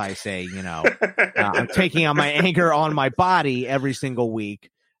insulting since I say, I'm taking out my anger on my body every single week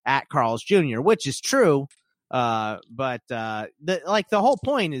at Carl's Jr., which is true. But the whole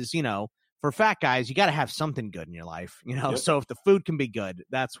point is, for fat guys, you got to have something good in your life, Yep. So if the food can be good,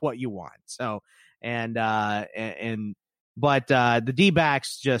 that's what you want. So, but the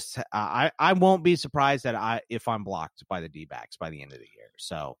D-backs just, I won't be surprised if I'm blocked by the D-backs by the end of the year.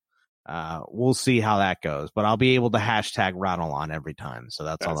 So, we'll see how that goes, but I'll be able to hashtag rattle on every time. So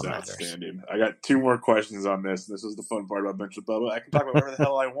that's all that matters. Outstanding. I got 2 more questions on this. This is the fun part about Bench with Bubba. I can talk about whatever the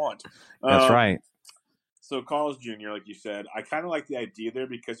hell I want. That's right. So Carl's Jr., like you said, I kind of like the idea there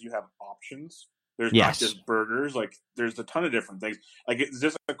because you have options. There's yes. not just burgers. Like, there's a ton of different things. Like, is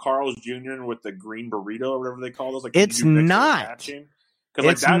this a Carl's Jr. with the green burrito or whatever they call those? Like, it's not.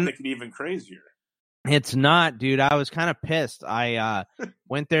 Because that make it even crazier. It's not, dude. I was kind of pissed. I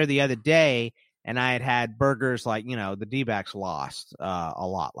went there the other day, and I had burgers like, the D-backs lost a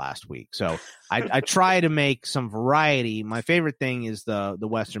lot last week. So I try to make some variety. My favorite thing is the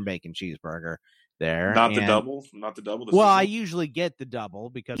Western bacon cheeseburger there. Not the double? Well, I usually get the double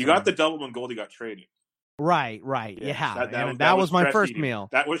because you got the double when Goldie got traded. Right. Yeah. That was my first meal.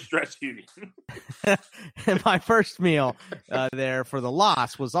 That was stress eating. And my first meal there for the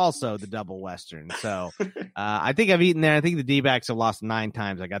loss was also the double Western. So I think I've eaten there. I think the D-backs have lost 9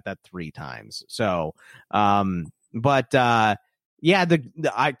 times. I got that 3 times. So, yeah,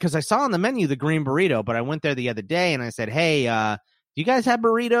 because I saw on the menu the green burrito, but I went there the other day and I said, hey, do you guys have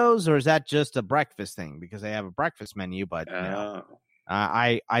burritos, or is that just a breakfast thing? Because they have a breakfast menu, but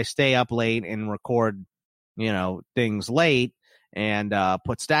I stay up late and record, things late and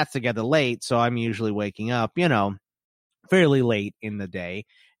put stats together late. So I'm usually waking up, fairly late in the day.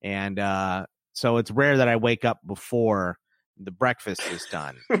 And so it's rare that I wake up before the breakfast is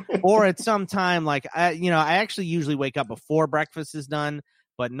done. Or at some time, like, I actually usually wake up before breakfast is done,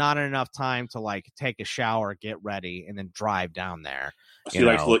 but not enough time to like take a shower, get ready, and then drive down there. So you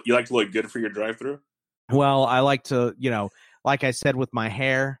like to look good for your drive-through? Well, I like to, like I said, with my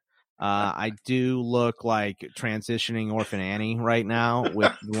hair, I do look like transitioning Orphan Annie right now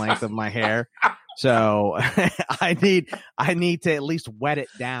with the length of my hair. So I need to at least wet it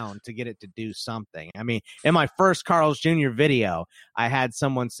down to get it to do something. I mean, in my first Carl's Jr. video, I had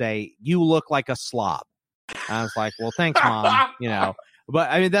someone say, "You look like a slob." I was like, "Well, thanks, Mom." But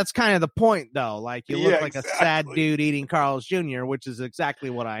I mean, that's kind of the point, though. Like, you look like a sad dude eating Carl's Jr., which is exactly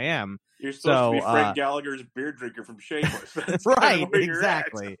what I am. You're supposed to be Frank Gallagher's beer drinker from Shameless. Right,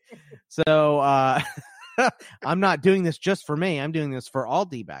 exactly. So I'm not doing this just for me. I'm doing this for all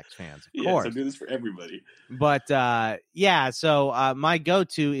D-backs fans, of course. I do this for everybody. But so my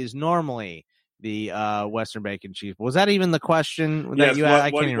go-to is normally the Western bacon cheese. Was that even the question that you had?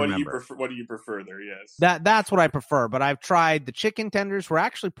 I can't even remember. What do you prefer there? Yes. That's what I prefer, but I've tried the chicken tenders were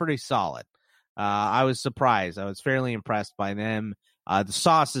actually pretty solid. I was surprised. I was fairly impressed by them. The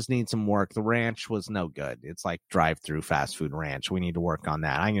sauces need some work. The ranch was no good. It's like drive-through fast food ranch. We need to work on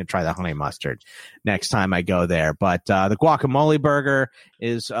that. I'm going to try the honey mustard next time I go there. But the guacamole burger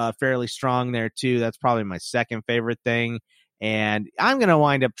is fairly strong there too. That's probably my second favorite thing. And I'm going to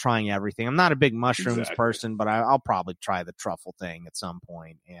wind up trying everything. I'm not a big mushrooms person, but I'll probably try the truffle thing at some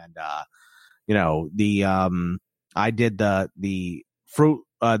point. And, I did the fruit.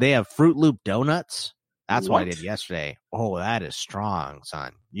 They have Fruit Loop donuts. That's what I did yesterday. Oh, that is strong,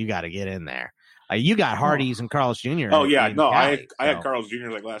 son. You got to get in there. You got Hardee's and Carl's Jr. Oh yeah, no, Cali, I had Carl's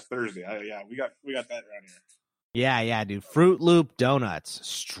Jr. like last Thursday. We got that around here. Yeah, dude. Fruit Loop donuts,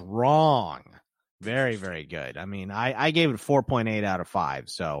 strong, very, very good. I mean, I gave it 4.8 out of 5.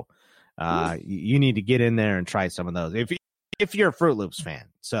 So, you need to get in there and try some of those if you're a Fruit Loops fan.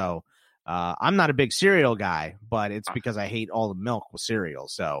 So. I'm not a big cereal guy, but it's because I hate all the milk with cereal.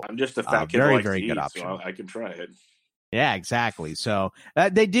 So I'm just a fat kid. Very, who likes very to good eat, option. So I can try it. Yeah, exactly. So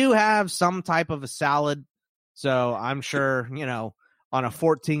they do have some type of a salad. So I'm sure, on a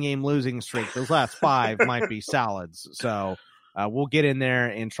 14-game losing streak, those last 5 might be salads. So we'll get in there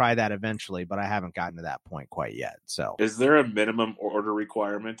and try that eventually, but I haven't gotten to that point quite yet. So is there a minimum order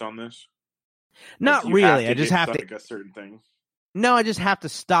requirement on this? Not really. I just have to like a certain thing. No, I just have to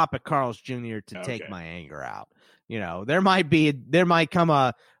stop at Carl's Jr. to take my anger out. There might come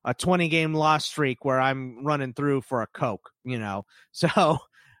a 20-game loss streak where I'm running through for a Coke, So,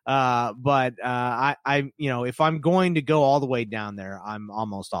 but if I'm going to go all the way down there, I'm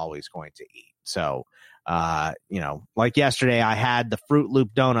almost always going to eat. So, like yesterday, I had the Fruit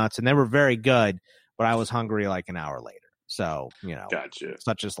Loop donuts and they were very good, but I was hungry like an hour later. So, Gotcha.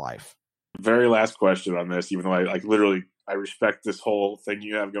 Such is life. Very last question on this, even though I respect this whole thing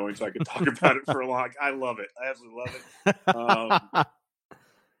you have going, so I could talk about it for a long. I love it. I absolutely love it.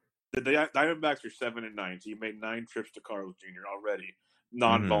 The Diamondbacks are 7-9. So you made 9 trips to Carl's Jr. already,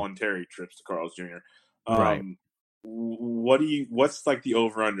 non-voluntary trips to Carl's Jr. Right. What's like the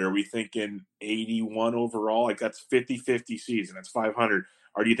over under? Are we thinking 81 overall? Like that's 50-50 season. That's 500.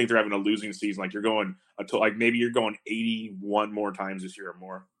 Or do you think they're having a losing season? Like you're going until maybe you're going 81 more times this year or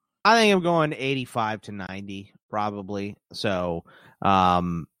more. I think I'm going 85 to 90 probably. So,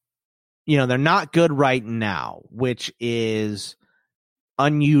 they're not good right now, which is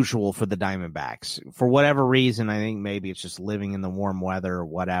unusual for the Diamondbacks. For whatever reason, I think maybe it's just living in the warm weather or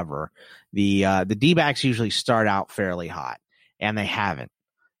whatever. The D-backs usually start out fairly hot, and they haven't.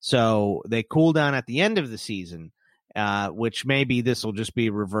 So they cool down at the end of the season, which maybe this will just be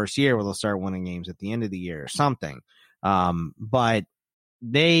a reverse year where they'll start winning games at the end of the year or something. But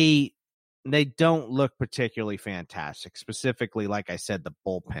they don't look particularly fantastic. Specifically, like I said, the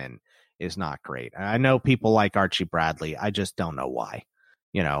bullpen is not great. I know people like Archie Bradley. I just don't know why.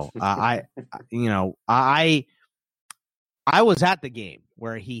 I was at the game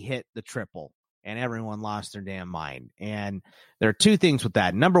where he hit the triple and everyone lost their damn mind. And there are 2 things with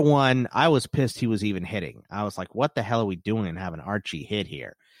that. Number one, I was pissed he was even hitting. I was like, what the hell are we doing having Archie hit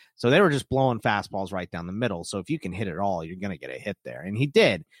here? So they were just blowing fastballs right down the middle. So if you can hit it all, you're going to get a hit there. And he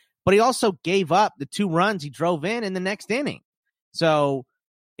did. But he also gave up the 2 runs he drove in the next inning. So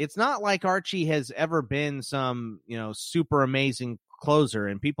it's not like Archie has ever been some, super amazing closer.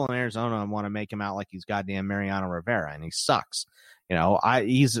 And people in Arizona want to make him out like he's goddamn Mariano Rivera, and he sucks.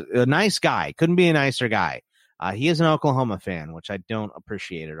 He's a nice guy. Couldn't be a nicer guy. He is an Oklahoma fan, which I don't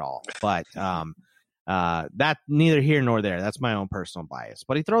appreciate at all. But that neither here nor there. That's my own personal bias.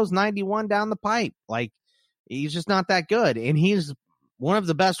 But he throws 91 down the pipe. Like, he's just not that good. And he's one of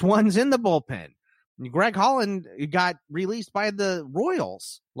the best ones in the bullpen. Greg Holland got released by the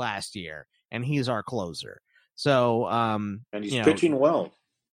Royals last year, and he's our closer. So, and he's pitching well.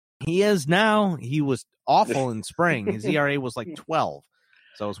 He is now. He was awful in spring. His ERA was like 12.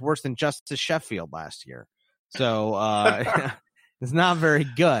 So it was worse than Justice Sheffield last year. So it's not very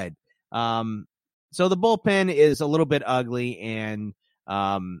good. So the bullpen is a little bit ugly, and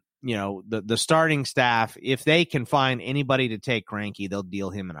the starting staff, if they can find anybody to take Greinke, they'll deal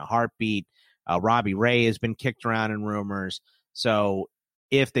him in a heartbeat. Robbie Ray has been kicked around in rumors. So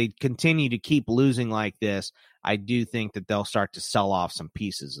if they continue to keep losing like this, I do think that they'll start to sell off some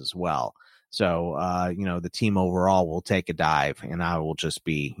pieces as well. So, the team overall will take a dive, and I will just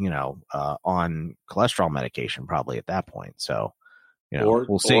be, on cholesterol medication probably at that point. So,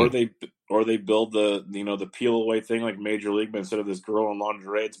 we'll see. Or they build the peel away thing like Major League, but instead of this girl in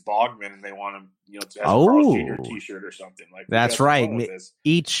lingerie, it's Bogman, and they want him, to have a Carl's Jr. T-shirt or something like. That's right.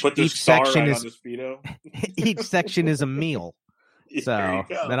 Each section right is on the Speedo. Each section is a meal. So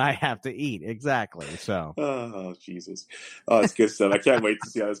that I have to eat. Exactly. So. Oh, Jesus. Oh, it's good stuff. I can't wait to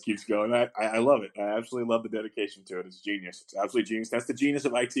see how this keeps going. I love it. I absolutely love the dedication to it. It's genius. It's absolutely genius. That's the genius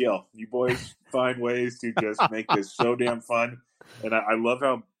of ITL. You boys find ways to just make this so damn fun. And I love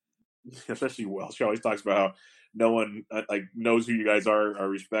how, especially Welsh always talks about how no one knows who you guys are or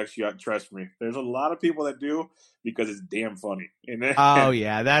respects you. Trust me. There's a lot of people that do because it's damn funny. Oh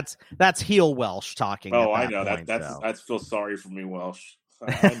yeah, that's heel Welsh talking. Oh, I know. Point, that's feel sorry for me, Welsh.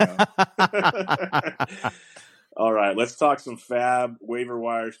 I know. All right, let's talk some fab waiver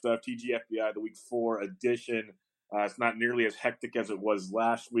wire stuff. TGFBI, the Week 4 edition. It's not nearly as hectic as it was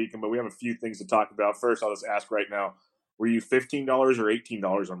last week, but we have a few things to talk about. First, I'll just ask right now: were you $15 or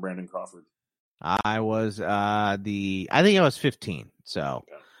 $18 on Brandon Crawford? I was I think I was 15. So,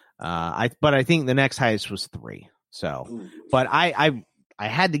 but I think the next highest was 3. So, but I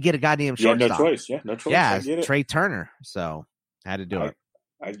had to get a goddamn shortstop. No choice. Yeah, no choice. Yeah, Trey Turner. So I had to do it.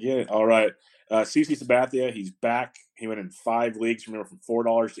 I get it. All right. CC Sabathia, he's back. He went in 5 leagues, remember, from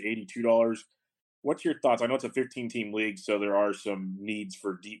 $4 to $82. What's your thoughts? I know it's a 15-team league, so there are some needs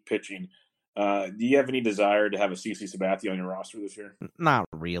for deep pitching. Do you have any desire to have a CC Sabathia on your roster this year? Not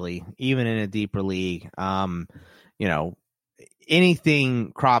really. Even in a deeper league,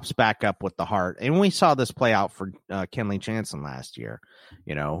 anything crops back up with the heart, and we saw this play out for Kenley Jansen last year.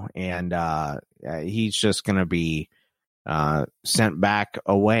 And he's just going to be sent back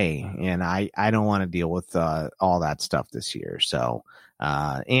away, and I don't want to deal with all that stuff this year. So,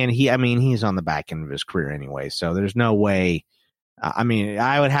 and he's on the back end of his career anyway, so there's no way.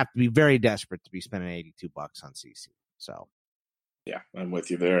 I would have to be very desperate to be spending $82 on CC. So, yeah, I'm with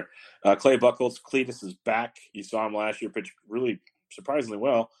you there. Clay Buchholz, Cletus is back. You saw him last year pitch really surprisingly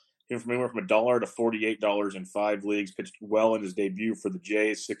well. He went from anywhere from $1 to $48 in 5 leagues. Pitched well in his debut for the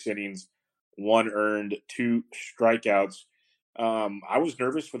Jays. 6 innings, 1 earned, 2 strikeouts. I was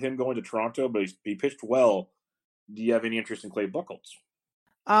nervous with him going to Toronto, but he pitched well. Do you have any interest in Clay Buchholz?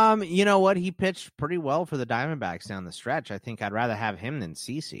 You know what? He pitched pretty well for the Diamondbacks down the stretch. I think I'd rather have him than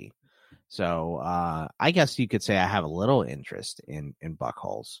CC. So I guess you could say I have a little interest in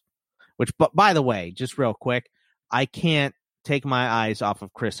Buchholz. But by the way, just real quick, I can't take my eyes off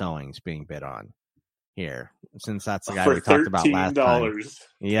of Chris Owings being bid on here, since that's the guy we talked about last time.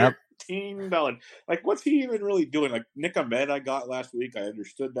 Yep. $13. Like, what's he even really doing? Like, Nick Ahmed I got last week. I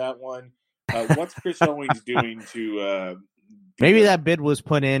understood that one. What's Chris Owings doing to... Maybe that bid was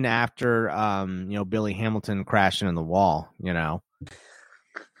put in after, Billy Hamilton crashing in the wall,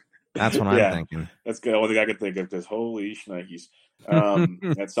 That's what I'm thinking. That's good. One thing I could think of, because holy shnikes.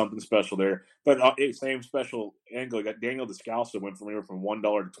 That's something special there. But same special angle. You got Daniel Descalso went from $1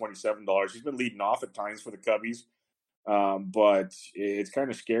 to $27. He's been leading off at times for the Cubbies. But it's kind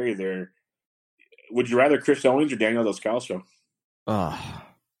of scary there. Would you rather Chris Owings or Daniel Descalso?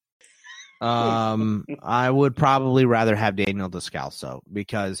 I would probably rather have Daniel Descalso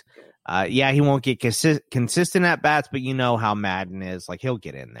because, he won't get consistent at bats, but you know how Madden is. Like, he'll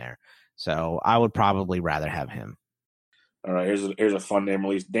get in there. So I would probably rather have him. All right, here's a fun name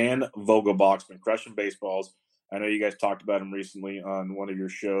release. Dan Vogelbach's been crushing baseballs. I know you guys talked about him recently on one of your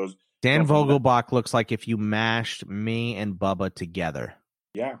shows. Dan Vogelbach looks like if you mashed me and Bubba together.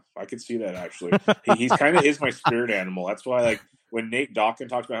 Yeah, I could see that, actually. He's kind of is my spirit animal. That's why, when Nate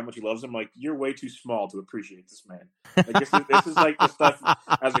Dawkins talks about how much he loves him, you're way too small to appreciate this man. This is like the stuff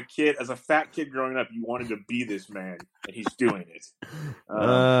as a kid, as a fat kid growing up, you wanted to be this man, and he's doing it.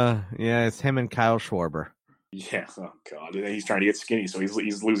 It's him and Kyle Schwarber. Yeah, oh God, and he's trying to get skinny, so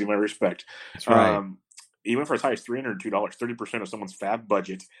he's losing my respect. That's right. He went for as high as $302, 30% of someone's fab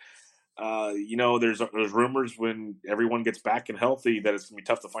budget. There's rumors when everyone gets back and healthy that it's gonna be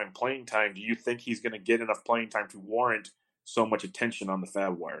tough to find playing time. Do you think he's gonna get enough playing time to warrant so much attention on the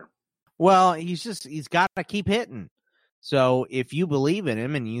fab wire? Well, he's got to keep hitting. So if you believe in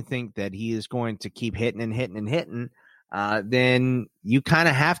him and you think that he is going to keep hitting and hitting and hitting, then you kind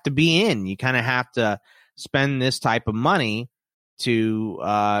of have to be in. You kind of have to spend this type of money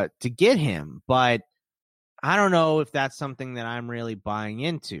to get him. But I don't know if that's something that I'm really buying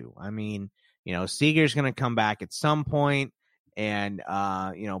into. I mean, Seager's going to come back at some point and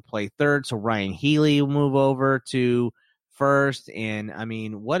play third. So Ryan Healy will move over to first. And I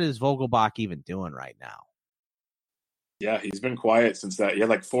mean, what is Vogelbach even doing right now? Yeah, he's been quiet since that. He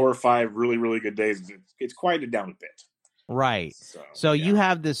had 4 or 5 really, really good days. It's quieted down a bit. Right. So you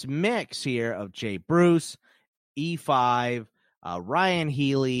have this mix here of Jay Bruce, E5, Ryan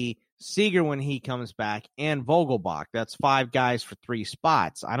Healy, Seager when he comes back, and Vogelbach. That's 5 guys for 3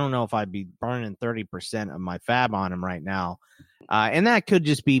 spots. I don't know if I'd be burning 30% of my fab on him right now. And that could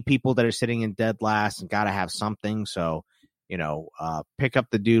just be people that are sitting in dead last and got to have something. So, pick up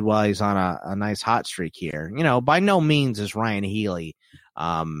the dude while he's on a nice hot streak here. By no means is Ryan Healy,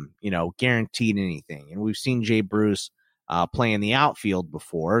 guaranteed anything. And we've seen Jay Bruce play in the outfield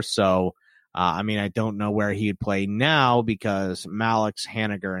before. So, I don't know where he'd play now because Malix,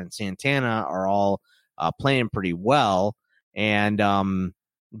 Haniger, and Santana are all playing pretty well. And,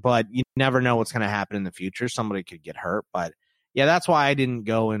 but you never know what's going to happen in the future. Somebody could get hurt. But, yeah, that's why I didn't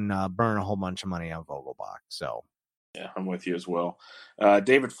go and burn a whole bunch of money on Vogelbach. So. Yeah, I'm with you as well.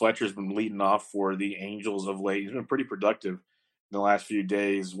 David Fletcher's been leading off for the Angels of late. He's been pretty productive in the last few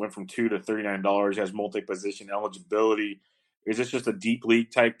days. Went from $2 to $39. Has multi-position eligibility. Is this just a deep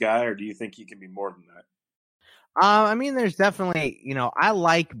league type guy, or do you think he can be more than that? There's definitely, I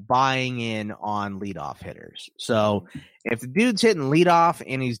like buying in on leadoff hitters. So if the dude's hitting leadoff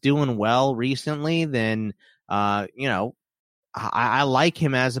and he's doing well recently, then, I like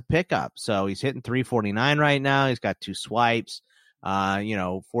him as a pickup. So he's hitting 349 right now. He's got 2 swipes,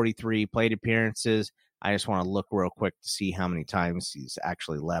 43 plate appearances. I just want to look real quick to see how many times he's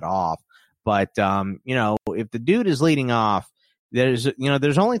actually led off. But, if the dude is leading off, there's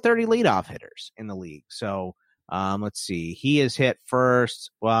only 30 leadoff hitters in the league. So, let's see. He has hit first.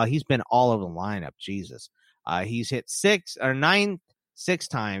 Well, he's been all over the lineup. Jesus. He's hit 6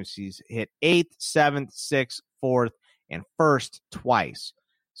 times. He's hit 8th, 7th, 6th, 4th, and 1st twice.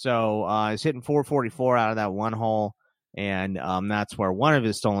 So he's hitting 444 out of that one hole. And that's where one of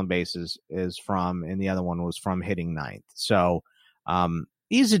his stolen bases is from. And the other one was from hitting 9th. So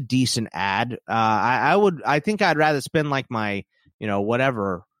he's a decent ad. I think I'd rather spend like my,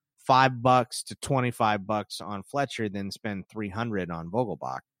 whatever, $5 to $25 on Fletcher than spend $300 on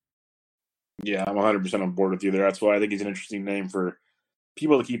Vogelbach. Yeah, I'm 100% on board with you there. That's why I think he's an interesting name for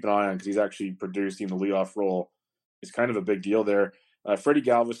people to keep an eye on because he's actually producing the leadoff role. It's kind of a big deal there. Freddie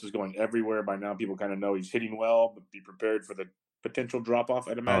Galvis is going everywhere by now. People kind of know he's hitting well, but be prepared for the potential drop-off,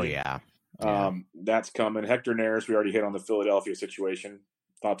 I'd imagine. Oh, yeah. That's coming. Hector Neris, we already hit on the Philadelphia situation.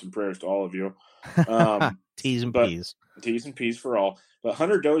 Thoughts and prayers to all of you. T's and P's. T's and P's for all. But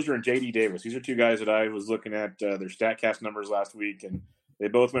Hunter Dozier and J.D. Davis, these are two guys that I was looking at their StatCast numbers last week, and they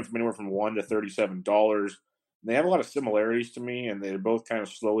both went from anywhere from $1 to $37. They have a lot of similarities to me, and they're both kind of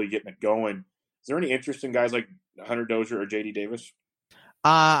slowly getting it going. Is there any interest in guys like Hunter Dozier or J.D. Davis?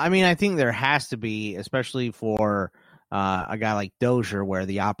 I think there has to be, especially for a guy like Dozier where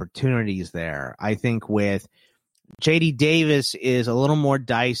the opportunity is there. I think with J.D. Davis is a little more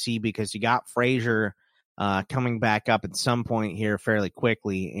dicey because you got Frazier coming back up at some point here fairly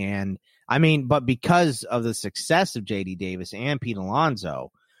quickly. And but because of the success of J.D. Davis and Pete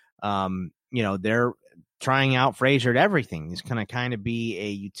Alonso, they're trying out Frazier at everything. He's going to kind of be a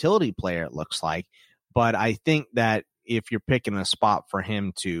utility player, it looks like. But I think that if you're picking a spot for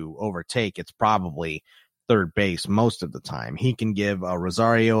him to overtake, it's probably third base most of the time. He can give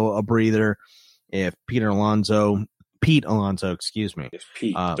Rosario a breather. If Pete Alonso, excuse me. It's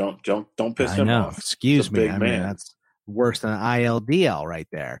Pete. Don't piss him off. Excuse me. Man. That's worse than ILDL right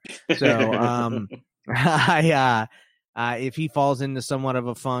there. So if he falls into somewhat of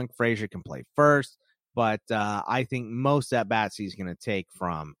a funk, Frazier can play first. But I think most at bats he's going to take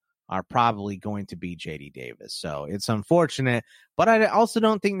from are probably going to be J.D. Davis. So it's unfortunate, but I also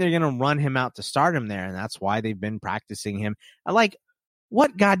don't think they're going to run him out to start him there, and that's why they've been practicing him.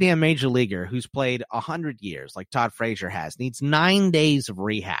 What goddamn major leaguer who's played 100 years like Todd Frazier has needs 9 days of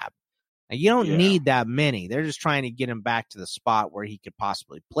rehab? Now, you don't need that many. They're just trying to get him back to the spot where he could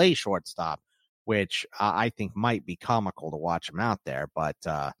possibly play shortstop, which I think might be comical to watch him out there. But,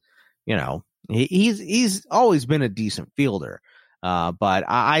 he's always been a decent fielder. But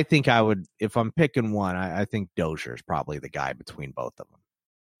I think I would, if I'm picking one, I think Dozier is probably the guy between both of them.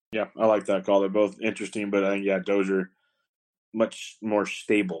 Yeah, I like that call. They're both interesting, but I think, Dozier much more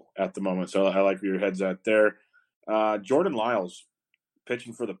stable at the moment. So I like where your head's at there. Jordan Lyles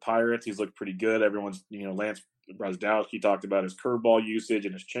pitching for the Pirates. He's looked pretty good. Everyone's, Lance Brosdowski talked about his curveball usage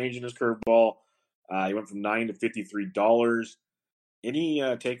and his change in his curveball. He went from $9 to $53. Any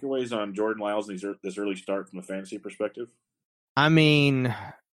takeaways on Jordan Lyles in this early start from a fantasy perspective?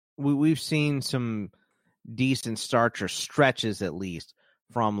 We've seen some decent starts or stretches at least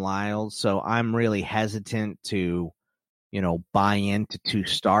from Lyles, so I'm really hesitant to, buy into 2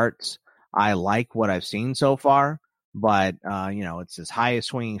 starts. I like what I've seen so far, but, it's his highest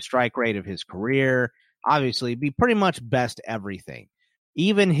swinging strike rate of his career. Obviously, it'd be pretty much best everything.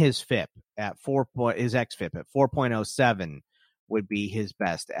 Even his FIP at his xFIP at 4.07 would be his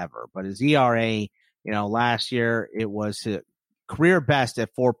best ever. But his ERA, last year it was his career best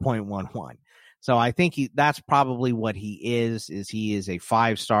at 4.11. So I think that's probably what he is he is a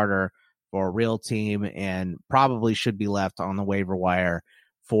 5 starter for a real team and probably should be left on the waiver wire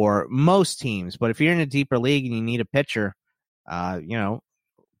for most teams. But if you're in a deeper league and you need a pitcher,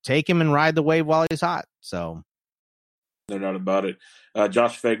 take him and ride the wave while he's hot. So no doubt about it.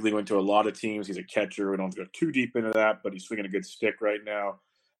 Josh Phegley went to a lot of teams. He's a catcher. We don't have to go too deep into that, but he's swinging a good stick right now.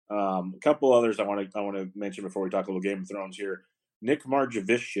 A couple others I want to mention before we talk a little Game of Thrones here. Nick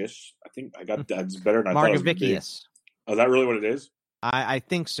Margevicius. I think I got that's better than I thought it was gonna be. Oh, is that really what it is? I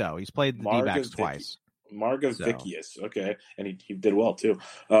think so. He's played the D-backs twice. Margevicius. So. Okay, and he did well too.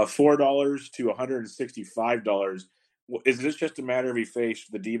 $4 to $165. Is this just a matter of he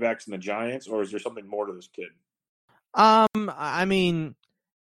faced the D-backs and the Giants, or is there something more to this kid? I mean,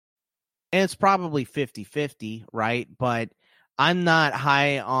 it's probably 50-50, right? But I'm not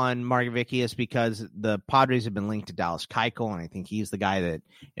high on Margevicius because the Padres have been linked to Dallas Keuchel, and I think he's the guy that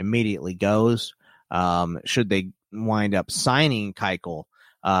immediately goes. Should they wind up signing Keuchel?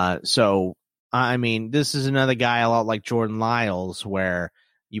 So, I mean, this is another guy a lot like Jordan Lyles, where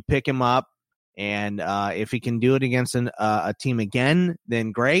you pick him up, and if he can do it against a team again,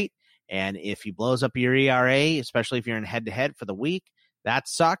 then great. And if he blows up your ERA, especially if you're in head-to-head for the week, that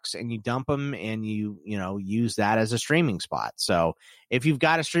sucks, and you dump him and you use that as a streaming spot. So if you've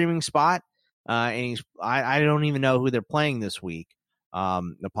got a streaming spot, and I don't even know who they're playing this week,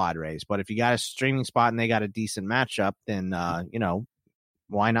 the Padres, but if you got a streaming spot and they got a decent matchup, then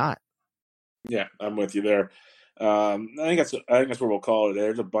why not? Yeah, I'm with you there. I think that's what we'll call it.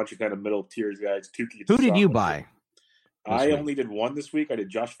 There's a bunch of kind of middle tiers guys. Who did you buy? I only did one this week. I did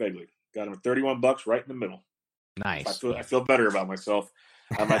Josh Phegley. Got him at $31, right in the middle. Nice. I feel better about myself.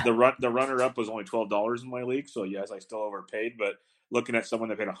 The runner up was only $12 in my league, so yes, I still overpaid. But looking at someone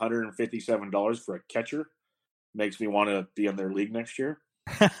that paid $157 for a catcher makes me want to be in their league next year.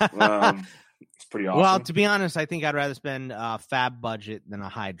 It's pretty awesome. Well, to be honest, I think I'd rather spend a fab budget than a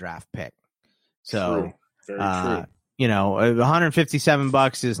high draft pick. So, true. Very true.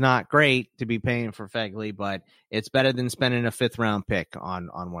 $157 is not great to be paying for Phegley, but it's better than spending a 5th round pick on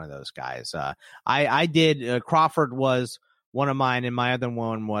one of those guys. I did Crawford was one of mine, and my other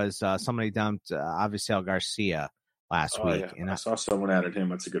one was somebody dumped Avisail Garcia last week. Yeah. And I saw someone added him.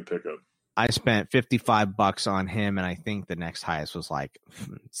 That's a good pickup. I spent $55 on him, and I think the next highest was like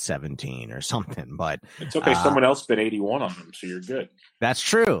 17 or something. But it's okay. Someone else spent 81 on him, so you're good. That's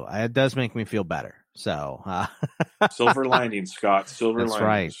true. It does make me feel better. So silver lining, Scott. Silver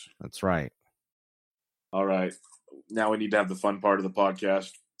linings. That's right. All right. Now we need to have the fun part of the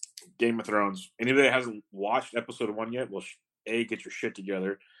podcast. Game of Thrones. Anybody that hasn't watched episode 1 yet, well, A, get your shit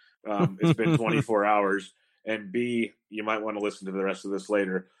together. It's been 24 hours. And B, you might want to listen to the rest of this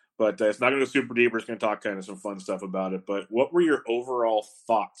later. But it's not going to go super deep. We're just going to talk kind of some fun stuff about it. But what were your overall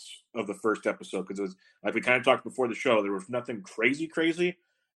thoughts of the first episode? Because it was, like we kind of talked before the show, there was nothing crazy,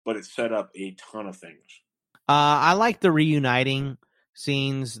 but it set up a ton of things. I like the reuniting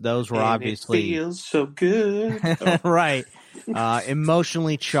scenes. Those were obviously it feels so good. Right.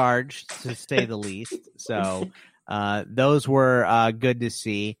 Emotionally charged, to say the least. So those were good to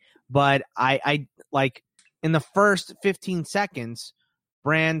see. But I like in the first 15 seconds,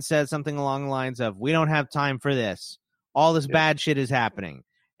 Bran said something along the lines of, "We don't have time for this. All this bad shit is happening."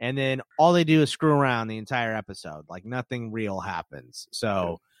 And then all they do is screw around the entire episode. Like nothing real happens.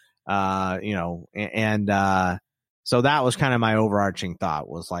 So, so that was kind of my overarching thought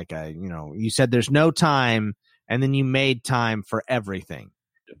was like, you said there's no time and then you made time for everything.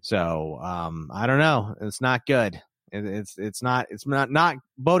 So, I don't know. It's not good. It's not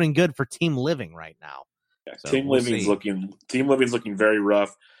boding good for team living right now. Yeah, so team living's looking very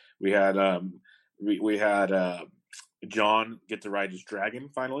rough. We had John get to ride his dragon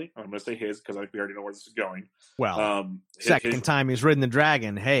finally. I'm going to say his because I think we already know where this is going. Well, second time he's ridden the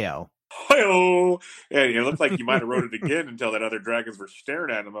dragon. Heyo. Heyo. Yeah, it looked like he might have rode it again until that other dragons were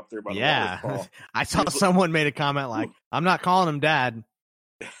staring at him up there by the waterfall. I saw someone made a comment like, "I'm not calling him dad."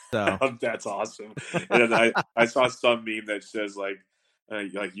 So that's awesome. And I saw some meme that says like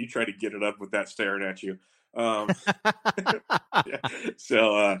you try to get it up with that staring at you. So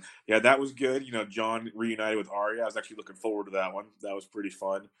that was good. John reunited with Arya. I was actually looking forward to that one. That was pretty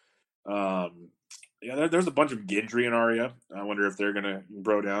fun. There's a bunch of Gendry and Arya. I wonder if they're gonna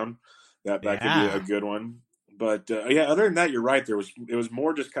bro down. That could be a good one. But other than that, you're right. It was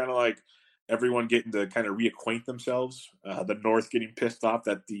more just kind of like everyone getting to kind of reacquaint themselves. The North getting pissed off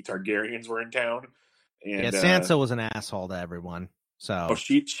that the Targaryens were in town. And Sansa was an asshole to everyone. So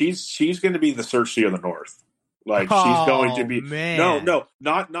she's going to be the Cersei of the North. Like she's going to be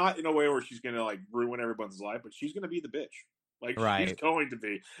not in a way where she's going to like ruin everyone's life, but she's going to be the bitch. Like she's going to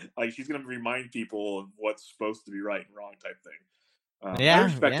be like she's going to remind people of what's supposed to be right and wrong type thing. I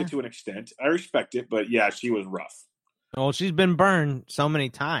respect it to an extent. I respect it, but yeah, she was rough. Well, she's been burned so many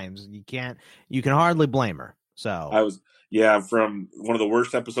times. You can hardly blame her. So from one of the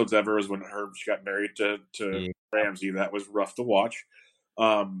worst episodes ever was when she got married to Ramsay. That was rough to watch.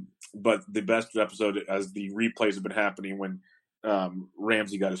 But the best episode, as the replays have been happening, when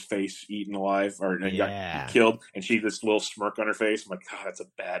Ramsay got his face eaten alive and got killed, and she this little smirk on her face. I'm like, God, that's a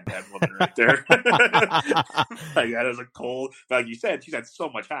bad woman right there. Like, that is a cold. Like you said, she's had so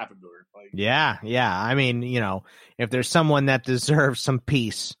much happen to her. Like, yeah. I mean, if there's someone that deserves some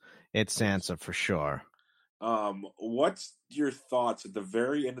peace, it's Sansa for sure. What's your thoughts at the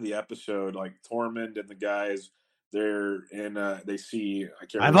very end of the episode? Like Tormund and the guys. They're in. They see.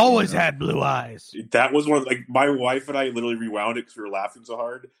 I've always had blue eyes. That was one of my wife and I literally rewound it because we were laughing so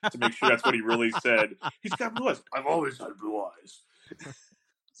hard to make sure that's what he really said. He's got blue eyes. I've always had blue eyes.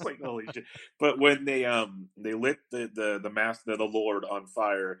 It's like holy shit. But when they lit the mask, the Lord on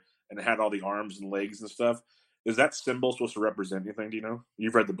fire and it had all the arms and legs and stuff, is that symbol supposed to represent anything? Do you know?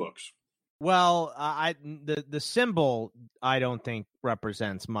 You've read the books. Well, the symbol I don't think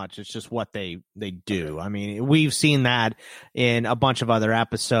represents much. It's just what they do. I mean, we've seen that in a bunch of other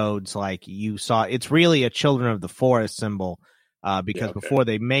episodes. Like you saw, it's really a Children of the Forest symbol because before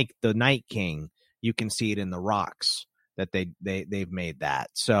they make the Night King, you can see it in the rocks that they've made that.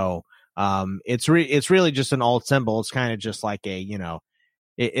 So it's really just an old symbol. It's kind of just like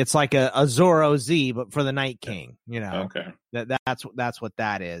it's like a Zorro Z, but for the Night King, Okay. That's what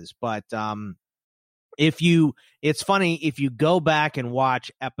that is. But it's funny if you go back and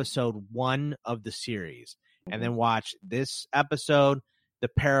watch episode 1 of the series and then watch this episode, the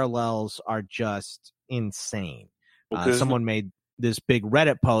parallels are just insane. Someone made this big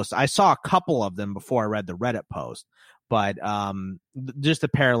Reddit post. I saw a couple of them before I read the Reddit post, but just the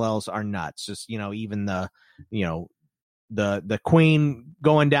parallels are nuts. Just, even the queen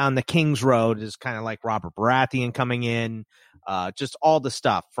going down the King's Road is kind of like Robert Baratheon coming in. Just all the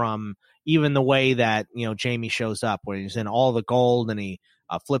stuff from even the way that, Jaime shows up where he's in all the gold and he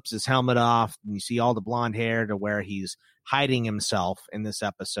flips his helmet off and you see all the blonde hair to where he's hiding himself in this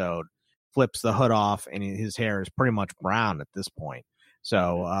episode, flips the hood off and his hair is pretty much brown at this point.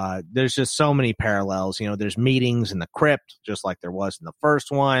 So there's just so many parallels. There's meetings in the crypt, just like there was in the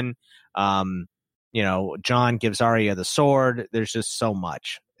first one. Jon gives Arya the sword. There's just so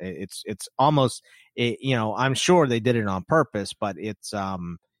much. It's almost, I'm sure they did it on purpose, but it's,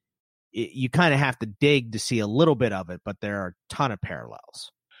 you kind of have to dig to see a little bit of it, but there are a ton of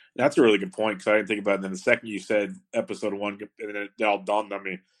parallels. That's a really good point because I didn't think about it. And then the second you said episode 1, and then it all dawned on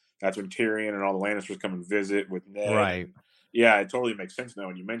me. That's when Tyrion and all the Lannisters come and visit with Ned. Right. Yeah, it totally makes sense now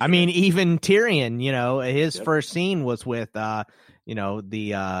when you mention it. I mean, even Tyrion, his first scene was with, in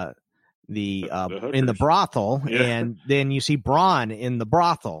the brothel, and then you see Bronn in the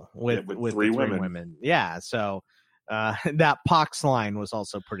brothel with three women. Yeah, so that Pox line was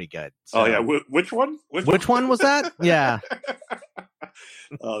also pretty good. So. Oh yeah, which one? Which one was that? Yeah.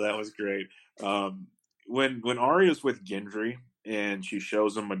 Oh, that was great. When Arya's with Gendry and she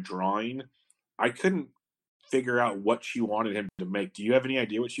shows him a drawing, I couldn't figure out what she wanted him to make. Do you have any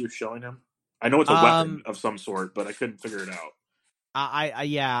idea what she was showing him? I know it's a weapon of some sort, but I couldn't figure it out.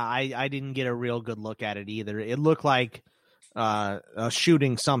 I didn't get a real good look at it either. It looked like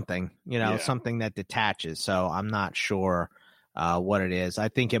shooting something, something that detaches. So I'm not sure what it is. I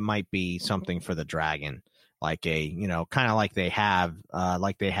think it might be something for the dragon, like kind of like they have,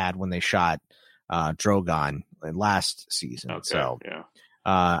 like they had when they shot Drogon last season. Okay, so yeah.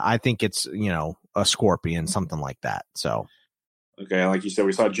 I think it's a scorpion, something like that. So. Okay, like you said,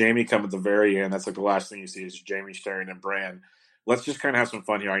 we saw Jaime come at the very end. That's like the last thing you see is Jaime staring at Bran. Let's just kind of have some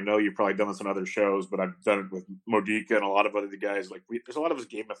fun here. I know you've probably done this on other shows, but I've done it with Modica and a lot of other guys. Like there's a lot of us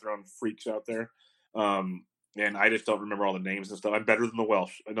Game of Thrones freaks out there, and I just don't remember all the names and stuff. I'm better than the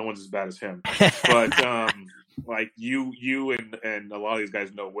Welsh. No one's as bad as him. But like you and a lot of these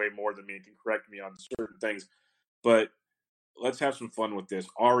guys know way more than me and can correct me on certain things. But let's have some fun with this.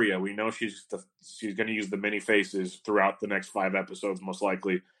 Arya, we know she's going to use the many faces throughout the next 5 episodes, most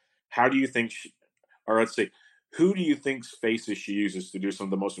likely. How do you think who do you think's faces she uses to do some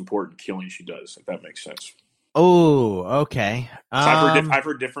of the most important killing she does, if that makes sense? Oh, okay. I've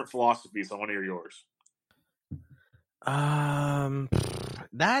heard different philosophies. I want to hear yours.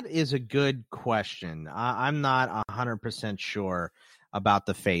 That is a good question. I'm not 100% sure about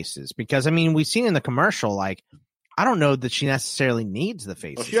the faces because, I mean, we've seen in the commercial, like, I don't know that she necessarily needs the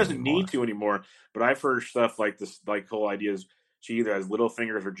faces. Well, she doesn't need to anymore, but I've heard stuff like this, like whole idea is she either has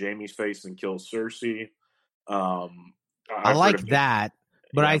Littlefinger for Jaime's face and kills Cersei. I like that,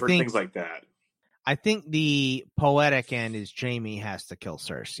 but I think things like that. I think the poetic end is Jaime has to kill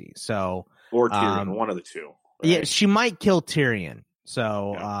Cersei. So or Tyrion, one of the two. Right? Yeah, she might kill Tyrion.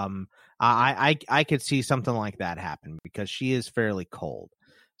 So I could see something like that happen because she is fairly cold.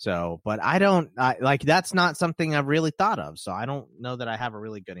 So, but that's not something I've really thought of. So I don't know that I have a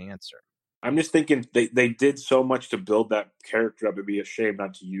really good answer. I'm just thinking they did so much to build that character up. It'd be a shame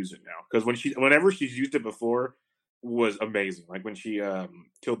not to use it now, because whenever she's used it before was amazing. Like when she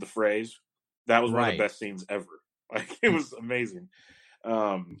killed the Freys, that was one of the best scenes ever. Like it was amazing.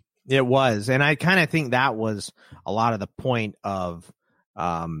 It was, and I kind of think that was a lot of the point of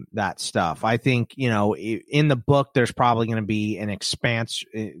that stuff. I think, in the book, there's probably going to be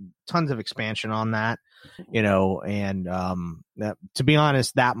tons of expansion on that, and to be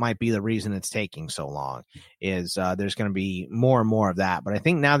honest, that might be the reason it's taking so long is there's going to be more and more of that. But I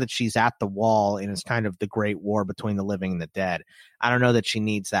think now that she's at the wall and it's kind of the great war between the living and the dead, I don't know that she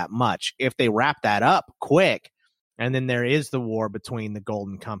needs that much. If they wrap that up quick, and then there is the war between the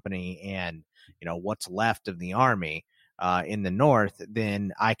Golden Company and, what's left of the army in the north,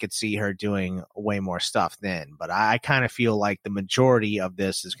 then I could see her doing way more stuff then. But I kind of feel like the majority of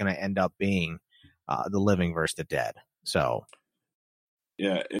this is going to end up being the living versus the dead. So,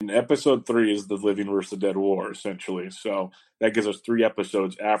 yeah, in episode 3 is the living versus the dead war, essentially. So that gives us 3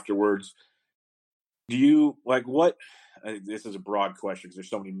 episodes afterwards. Do you like what? This is a broad question because there's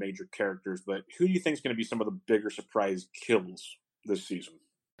so many major characters, but who do you think is going to be some of the bigger surprise kills this season?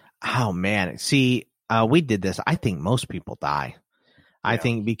 Oh, man. See, we did this. I think most people die. I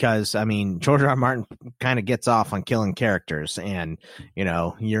think because, George R. Martin kind of gets off on killing characters and,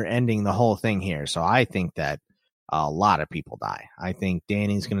 you're ending the whole thing here. So I think that a lot of people die. I think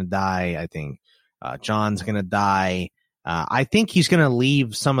Dany's going to die. I think John's going to die. I think he's going to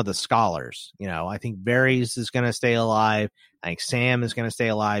leave some of the scholars. I think Varys is going to stay alive. I think Sam is going to stay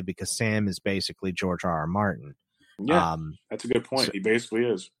alive because Sam is basically George R. R. Martin. Yeah, that's a good point. He basically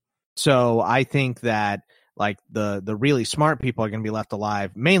is. So I think that like the really smart people are going to be left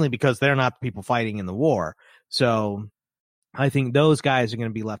alive, mainly because they're not the people fighting in the war. So I think those guys are going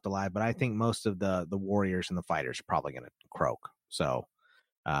to be left alive. But I think most of the warriors and the fighters are probably going to croak. So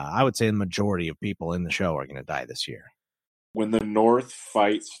I would say the majority of people in the show are going to die this year. When the North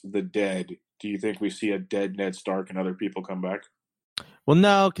fights the dead, do you think we see a dead Ned Stark and other people come back? Well,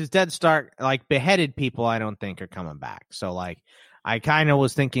 no, because Ned Stark, like beheaded people, I don't think are coming back. So, like, I kind of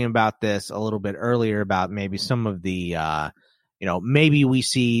was thinking about this a little bit earlier about maybe some of the, maybe we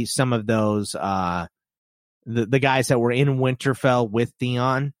see some of those, the guys that were in Winterfell with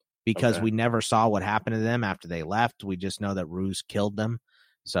Theon because we never saw what happened to them after they left. We just know that Roose killed them.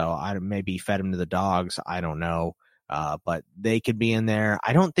 So I maybe fed them to the dogs. I don't know. But they could be in there.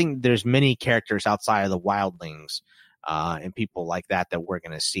 I don't think there's many characters outside of the wildlings and people like that we're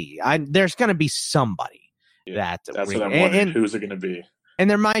going to see. There's going to be somebody that's what I'm wondering. Who's it going to be? And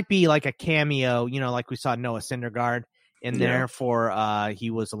there might be like a cameo, like we saw Noah Syndergaard in there for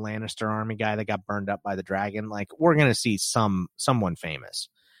he was a Lannister army guy that got burned up by the dragon. Like we're going to see someone famous.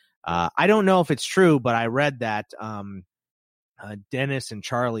 I don't know if it's true, but I read that Dennis and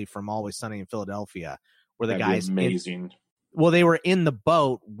Charlie from Always Sunny in Philadelphia were the guys amazing. They were in the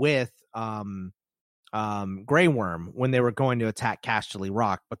boat with Grey Worm when they were going to attack Casterly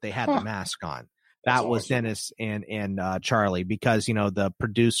Rock, but they had the mask on. That was awesome. Dennis and Charlie, because the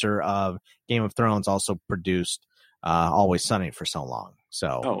producer of Game of Thrones also produced Always Sunny for so long.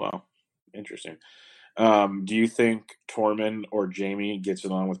 So wow, interesting. Do you think Tormund or Jaime gets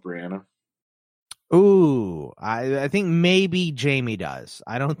it on with Brianna? Ooh, I think maybe Jaime does.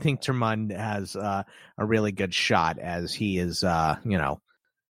 I don't think Tormund has a really good shot, as he is, I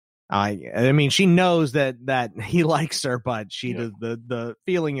mean, she knows that he likes her, but she does, the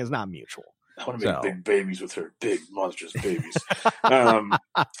feeling is not mutual. I want to make big babies with her, big monstrous babies.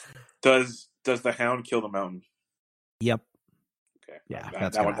 Does the Hound kill the Mountain? Yep. Okay. Yeah,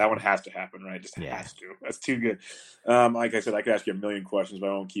 that one has to happen, right? Just has to. That's too good. Like I said, I could ask you a million questions, but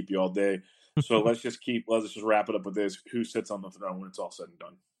I won't keep you all day. So let's just wrap it up with this. Who sits on the throne when it's all said and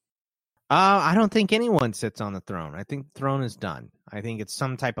done? I don't think anyone sits on the throne. I think the throne is done. I think it's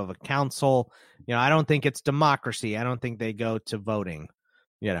some type of a council. I don't think it's democracy. I don't think they go to voting,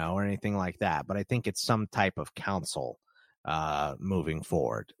 or anything like that. But I think it's some type of council moving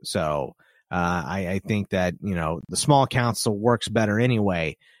forward. So I think that, the small council works better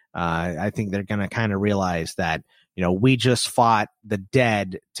anyway. I think they're going to kind of realize that, we just fought the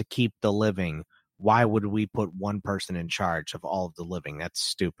dead to keep the living. Why would we put one person in charge of all of the living? That's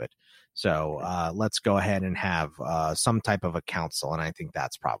stupid. So let's go ahead and have some type of a council, and I think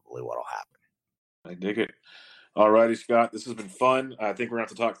that's probably what will happen. I dig it. All righty, Scott. This has been fun. I think we're going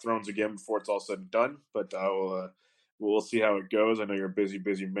to have to talk Thrones again before it's all said and done, but we'll see how it goes. I know you're a busy,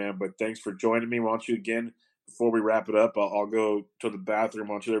 busy man, but thanks for joining me. Why don't you, again, before we wrap it up, I'll go to the bathroom.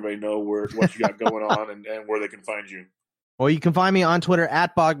 Why don't you everybody know what you got going on and where they can find you? Well, you can find me on Twitter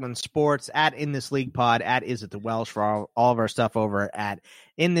at Bogman Sports, at In This League Pod, at Is It the Welsh for all of our stuff over at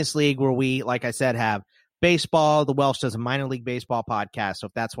In This League, where we, like I said, have baseball. The Welsh does a minor league baseball podcast, so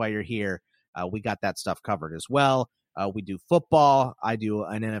if that's why you're here, we got that stuff covered as well. We do football. I do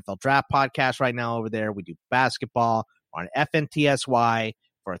an NFL draft podcast right now over there. We do basketball on FNTSY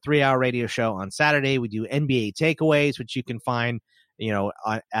for a 3-hour radio show on Saturday. We do NBA takeaways, which you can find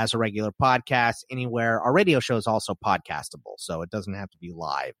as a regular podcast anywhere. Our radio show is also podcastable, so it doesn't have to be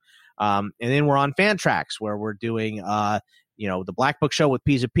live. And then we're on Fantrax, where we're doing, the Black Book Show with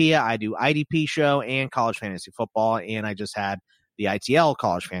Pisa Pia. I do IDP show and college fantasy football, and I just had the ITL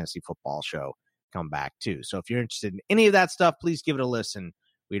college fantasy football show come back too. So if you're interested in any of that stuff, please give it a listen.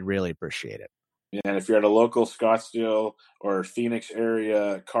 We'd really appreciate it. And if you're at a local Scottsdale or Phoenix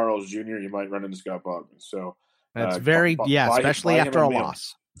area Carl's Jr., you might run into Scott Bogman. So that's especially after a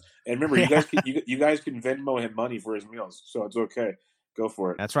loss. And remember, you guys can Venmo him money for his meals, so it's okay. Go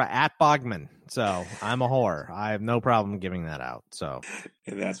for it. That's right, at Bogman. So I'm a whore. I have no problem giving that out. So,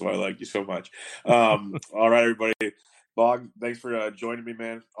 and that's why I like you so much. All right, everybody. Bog, thanks for joining me,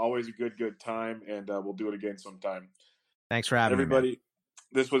 man. Always a good time, and we'll do it again sometime. Thanks for having everybody. Me,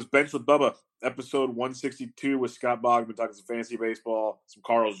 this was Bench with Bubba, episode 162 with Scott Bogman, talking some fantasy baseball, some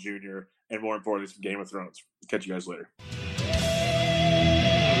Carl's Jr., and more importantly, some Game of Thrones. Catch you guys later.